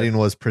the lighting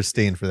was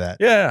pristine for that.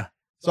 Yeah.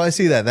 So I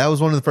see that. That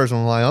was one of the first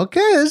ones. I'm like,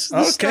 okay, this is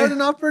Okay.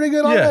 starting off pretty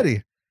good Yeah.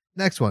 already.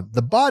 Next one.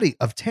 The body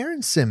of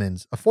Terrence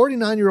Simmons, a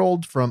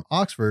 49-year-old from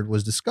Oxford,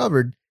 was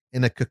discovered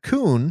in a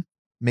cocoon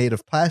made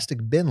of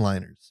plastic bin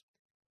liners.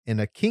 In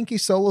a kinky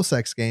solo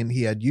sex game,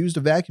 he had used a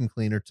vacuum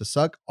cleaner to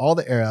suck all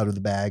the air out of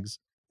the bags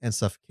and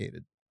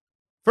suffocated.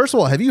 First of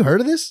all, have you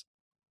heard of this?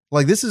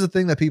 Like, this is a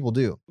thing that people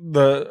do.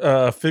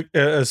 The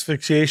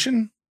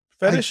asphyxiation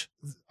fetish.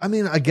 I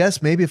mean, I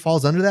guess maybe it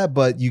falls under that,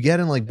 but you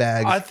get in like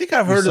bags. I think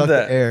I've you heard suck of the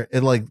that. air,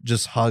 it like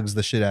just hugs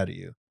the shit out of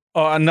you.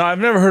 Oh no, I've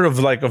never heard of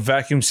like a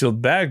vacuum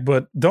sealed bag.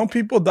 But don't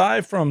people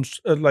die from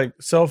like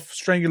self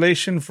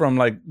strangulation from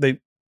like they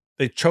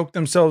choke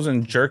themselves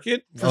and jerk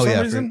it for some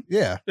yeah, reason?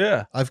 yeah.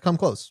 Yeah. I've come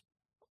close.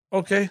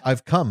 Okay.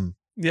 I've come.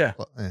 Yeah.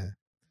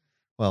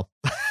 Well,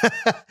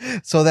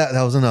 so that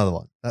was another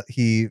one.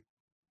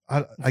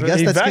 I guess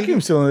he that's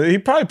vacuum sealed it. He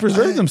probably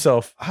preserved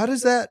himself. How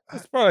does that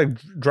That's probably like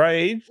dry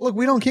age. look?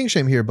 We don't kink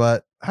shame here,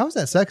 but how is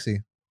that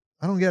sexy?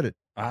 I don't get it.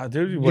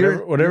 Dude,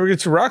 whatever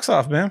gets your rocks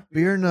off, man.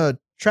 Beer in a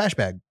trash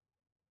bag.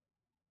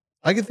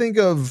 I can think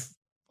of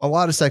a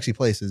lot of sexy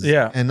places,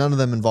 Yeah. and none of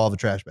them involve a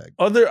trash bag.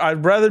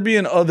 I'd rather be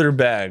in other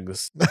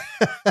bags.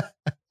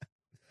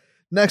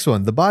 Next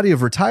one. The body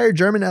of retired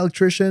German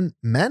electrician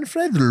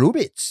Manfred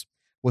Lubitz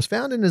was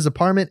found in his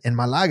apartment in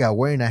Malaga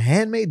wearing a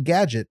handmade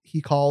gadget he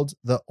called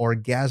the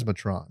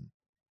Orgasmatron.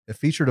 It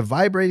featured a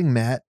vibrating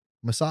mat,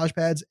 massage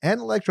pads, and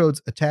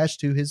electrodes attached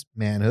to his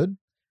manhood.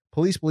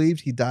 Police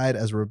believed he died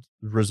as a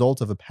result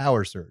of a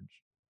power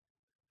surge.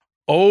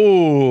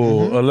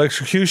 Oh, Mhm.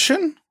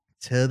 electrocution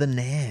To the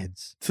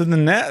nads. to the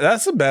net.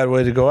 That's a bad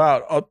way to go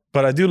out.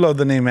 But I do love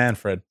the name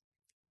Manfred.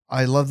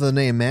 I love the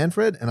name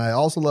Manfred, and I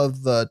also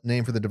love the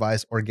name for the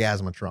device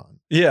Orgasmatron.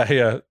 Yeah.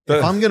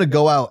 If I'm going to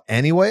go out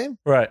anyway,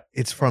 Right.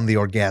 it's from the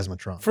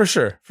Orgasmatron. For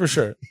sure.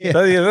 Yeah.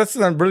 That's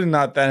really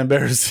not that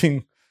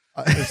embarrassing.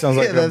 It sounds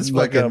like, that's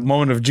like a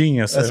moment of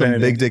genius. That's if some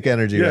anything. big dick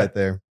energy Yeah. right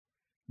there.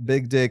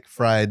 Big dick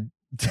fried.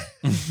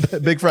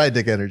 Big fried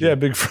dick energy. Yeah,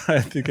 big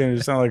fried dick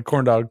energy. Sound like a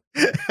corn dog.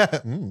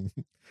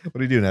 What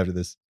are you doing after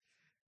this?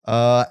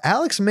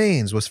 Alex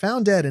Maines was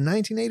found dead in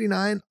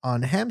 1989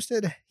 on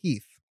Hampstead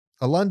Heath,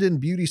 a London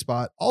beauty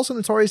spot, also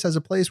notorious as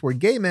a place where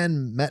gay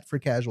men met for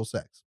casual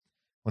sex.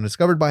 When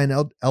discovered by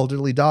an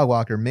elderly dog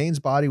walker, Maine's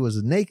body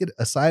was naked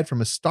aside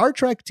from a Star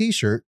Trek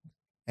t-shirt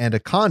and a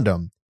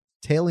condom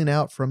tailing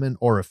out from an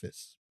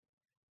orifice.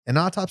 An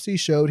autopsy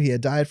showed he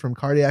had died from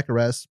cardiac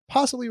arrest,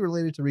 possibly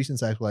related to recent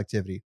sexual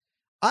activity.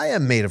 I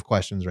am made of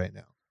questions right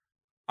now.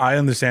 I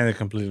understand it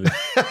completely.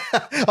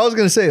 I was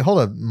going to say, hold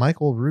up,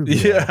 Michael Rubio.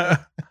 Yeah.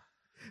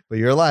 But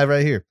you're alive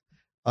right here.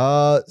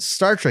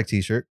 Star Trek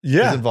t-shirt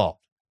Yeah. is involved.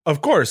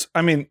 Of course.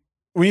 I mean,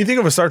 when you think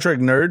of a Star Trek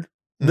nerd,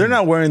 they're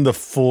not wearing the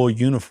full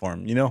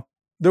uniform, you know?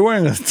 They're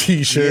wearing a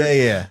t-shirt.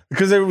 Yeah.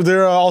 Because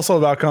they're also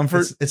about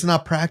comfort. It's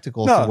not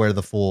practical No. to wear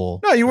the full.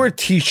 No, you wear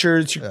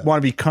t-shirts. You Yeah. want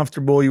to be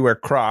comfortable. You wear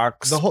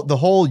Crocs. The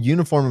whole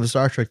uniform of a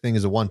Star Trek thing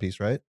is a one piece,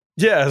 right?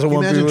 yeah. As a Can you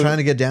one imagine piece. trying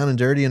to get down and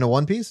dirty in a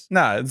one piece?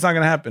 Nah, it's not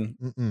going to happen.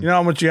 Mm-mm. You know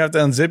how much you have to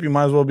unzip? You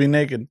might as well be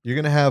naked. You're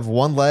gonna have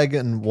one leg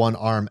and one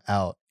arm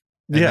out,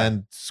 and Yeah.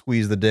 then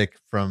squeeze the dick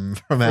from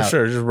For out.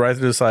 sure. Just right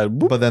through the side.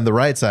 Boop. But then the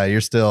right side,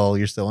 you're still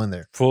in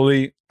there.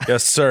 Fully.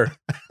 Yes, sir.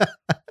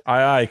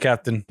 Aye,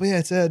 Captain. But yeah,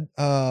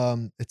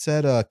 it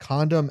said a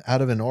condom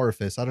out of an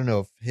orifice. I don't know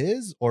if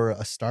his or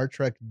a Star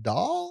Trek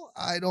doll.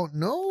 I don't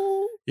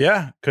know.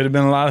 Yeah. Could have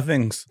been a lot of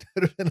things.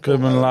 Could have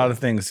been a lot of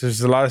things. There's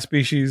a lot of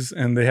species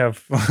and they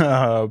have,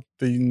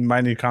 they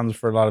might need condoms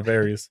for a lot of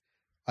areas.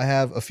 I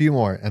have a few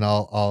more, and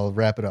I'll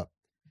wrap it up.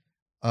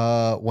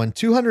 When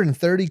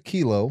 230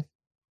 kilo,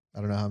 I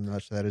don't know how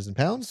much that is in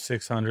pounds.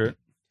 600.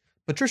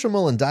 Patricia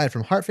Mullen died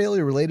from heart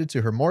failure related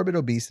to her morbid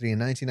obesity in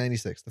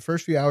 1996. The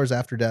first few hours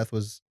after death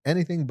was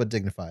anything but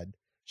dignified.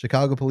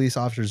 Chicago police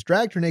officers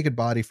dragged her naked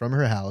body from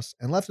her house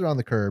and left it on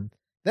the curb,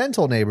 then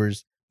told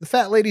neighbors, "The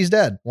fat lady's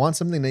dead. Want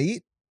something to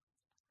eat?"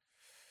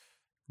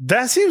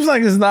 That seems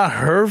like it's not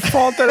her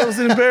fault that it was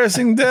an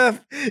embarrassing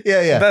death.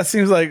 Yeah. That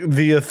seems like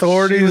the She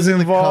authorities was in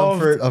the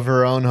involved. comfort of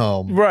her own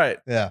home. Right.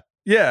 Yeah.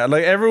 Yeah.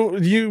 Like how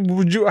would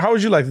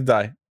you like to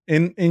die?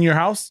 In your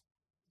house?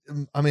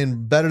 I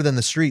mean, better than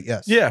the street,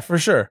 yes. Yeah, for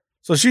sure.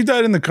 So she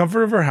died in the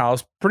comfort of her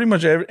house, pretty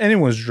much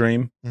anyone's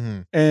dream.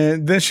 Mhm.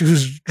 And then she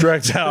was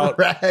dragged out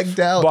Dragged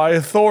out by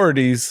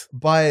authorities.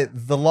 by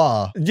the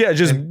law Yeah,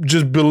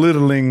 just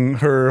belittling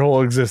her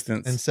whole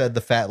existence. and said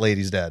the fat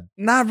lady's dead.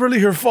 Not really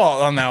her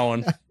fault on that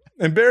one.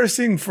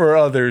 Embarrassing for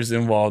others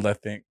involved, I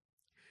think.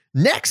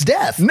 Next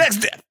death. Next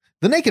death.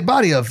 The naked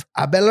body of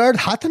Abelard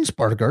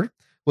Hattensperger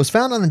was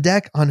found on the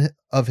deck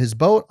of his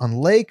boat on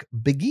Lake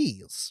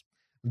Begues,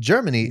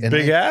 Germany.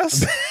 Big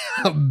ass?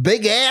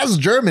 Big ass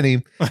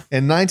Germany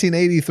in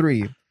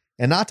 1983.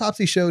 An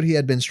autopsy showed he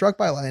had been struck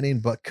by lightning,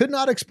 but could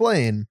not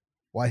explain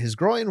why his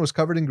groin was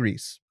covered in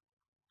grease.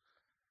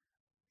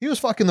 He was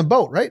fucking the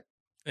boat, right?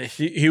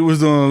 He was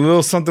doing a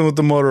little something with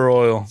the motor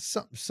oil.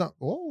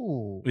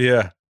 Oh.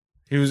 Yeah.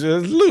 He was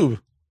lube.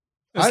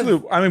 It's I've-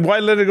 lube. I mean, why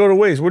let it go to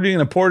waste? What are you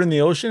going to pour it in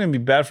the ocean and be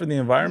bad for the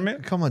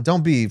environment? Come on,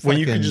 don't be fucking, When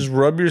you could just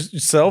rub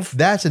yourself?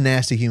 That's a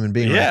nasty human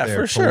being Yeah, right there,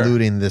 for sure.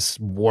 polluting this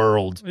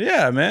world.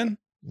 Yeah, man.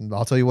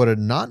 I'll tell you what a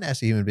not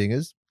nasty human being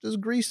is.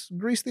 Just grease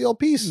the old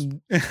piece.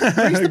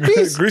 the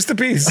piece. Grease the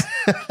piece.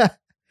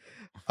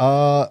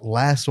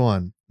 Last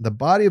one. The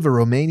body of a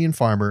Romanian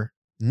farmer,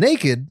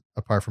 naked,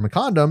 apart from a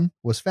condom,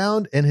 was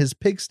found in his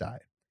pigsty.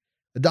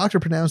 The doctor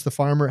pronounced the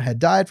farmer had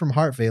died from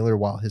heart failure,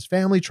 while his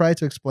family tried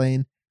to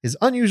explain his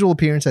unusual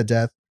appearance at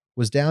death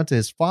was down to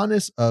his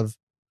fondness of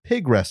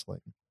pig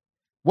wrestling.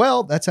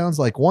 Well, that sounds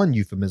like one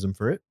euphemism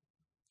for it.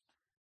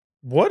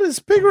 What is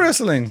pig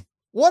wrestling?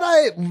 What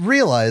I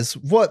realize,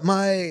 what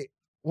my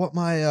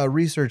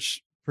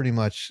research pretty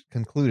much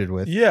concluded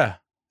with, Yeah.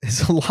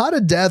 is a lot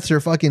of deaths are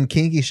fucking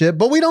kinky shit,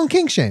 but we don't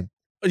kink shame.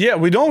 Yeah,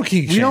 we don't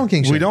kink shame. We don't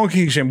kink shame. We don't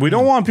kink shame. We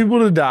don't want people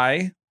to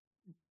die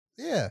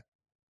Yeah.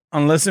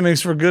 unless it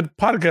makes for good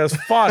podcast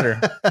fodder.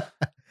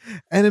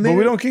 And it But we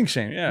made- don't kink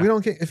shame. Yeah. We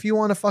don't care if you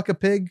want to fuck a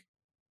pig.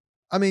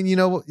 I mean, you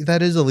know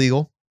that is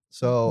illegal.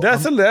 So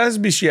That's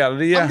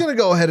bestiality. Yeah. I'm gonna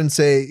go ahead and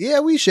say,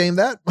 yeah, we shame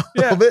that a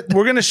Yeah. little bit.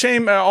 We're going to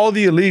shame all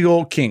the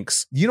illegal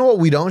kinks. You know what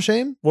we don't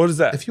shame? What is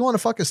that? If you want to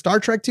fuck a Star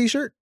Trek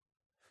t-shirt,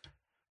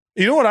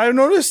 You know what I've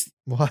noticed?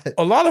 what?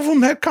 A lot of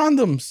them had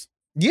condoms,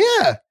 Yeah,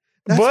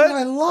 that's But- what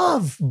I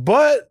love.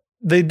 but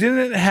they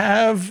didn't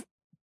have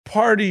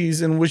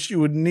parties in which you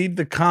would need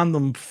the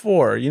condom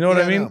for. You know what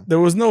Yeah, I I mean? know. There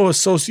was no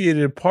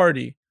associated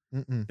party.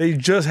 Mm-mm. They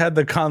just had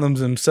the condoms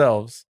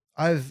themselves.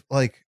 I've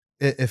like,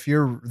 if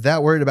you're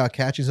that worried about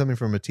catching something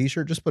from a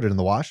t-shirt, just put it in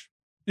the wash.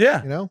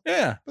 Yeah. You know,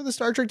 Yeah. put the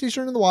Star Trek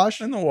t-shirt in the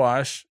wash. In the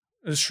wash,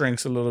 it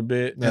shrinks a little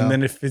bit Yeah. and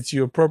then it fits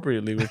you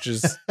appropriately, which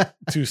is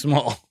too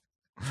small.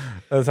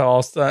 That's how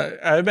I'll start.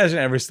 I imagine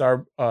every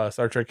Star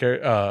Trek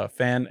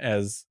fan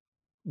as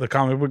the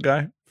comic book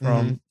guy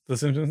from The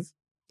Simpsons.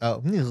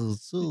 Oh,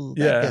 so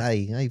Yeah. that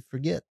guy, I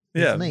forget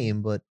Yeah. his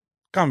name, but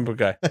Comic book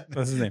guy.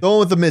 That's his name. the one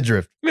with the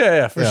midriff.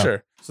 Yeah, for Yeah.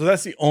 sure. So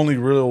that's the only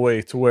real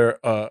way to wear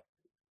a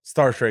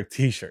Star Trek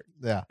t-shirt.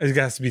 Yeah. It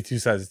has to be 2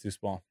 sizes too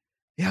small.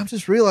 Yeah, I'm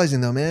just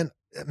realizing though, man,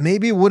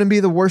 maybe it wouldn't be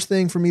the worst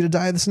thing for me to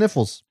die of the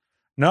sniffles.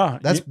 No.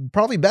 That's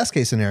probably best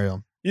case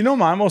scenario. You know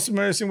my most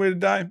embarrassing way to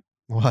die?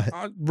 What?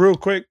 Real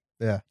quick.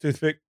 Yeah.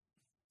 Toothpick.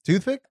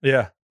 Toothpick?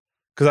 Yeah.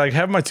 Because I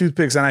have my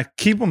toothpicks and I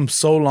keep them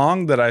so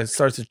long that I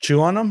start to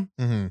chew on them.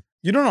 Mm-hmm.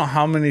 You don't know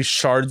how many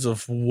shards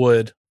of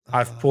wood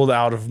I've pulled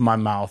out of my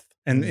mouth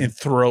and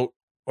throat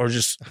or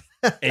just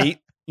ate,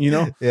 you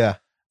know? Yeah.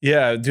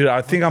 Yeah, dude,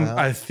 I think I'm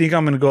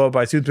going to go out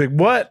by toothpick.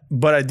 What?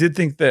 But I did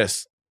think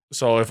this.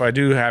 So if I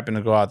do happen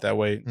to go out that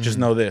way, just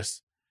know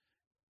this.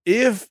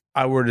 If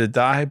I were to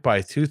die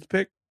by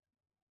toothpick,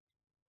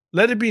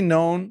 let it be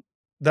known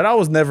that I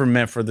was never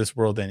meant for this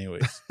world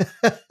anyways.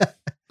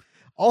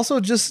 Also,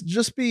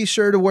 just be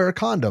sure to wear a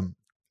condom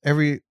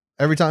every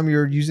time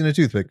you're using a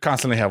toothpick.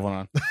 Constantly have one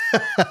on.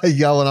 You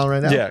got one on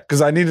right now? Yeah, because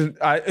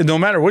no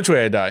matter which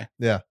way I die,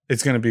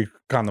 it's going to be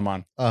condom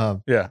on.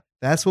 Yeah.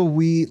 That's what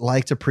we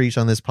like to preach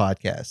on this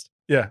podcast.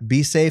 Yeah.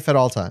 Be safe at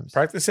all times.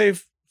 Practice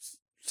safe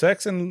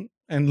sex and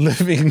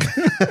living.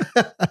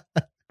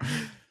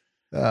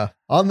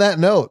 On that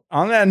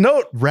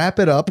note, wrap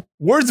it up.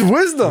 Words of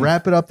wisdom.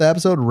 Wrap it up the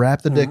episode.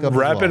 Wrap the dick up.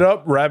 Wrap it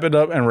up,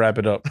 and wrap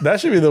it up. That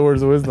should be the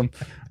words of wisdom.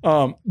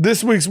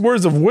 This week's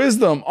words of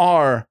wisdom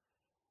are: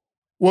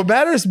 what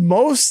matters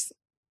most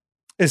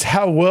is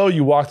how well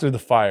you walk through the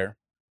fire.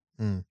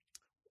 It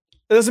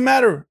doesn't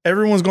matter.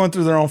 Everyone's going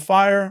through their own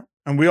fire,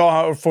 and we all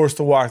are forced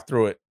to walk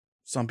through it.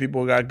 Some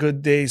people got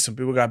good days. Some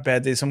people got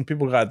bad days. Some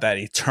people got that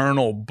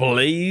eternal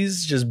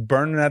blaze just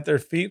burning at their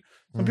feet.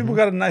 Some people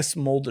got a nice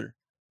smolder.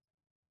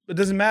 It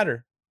doesn't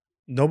matter.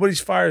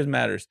 Nobody's fire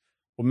matters.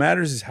 What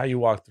matters is how you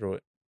walk through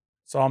it.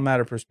 It's all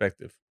matter of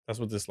perspective. That's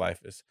what this life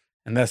is.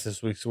 And that's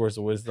this week's words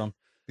of wisdom.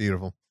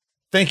 Beautiful.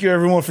 Thank you,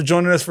 everyone, for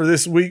joining us for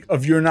this week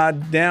of You're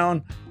Not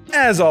Down.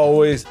 As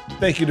always,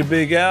 thank you to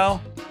Big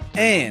Al.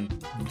 And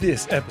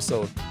this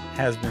episode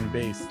has been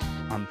based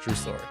on a true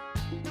story.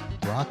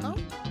 Rock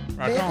on.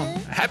 Rock on.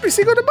 Happy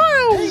Cinco de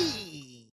Mayo. Hey.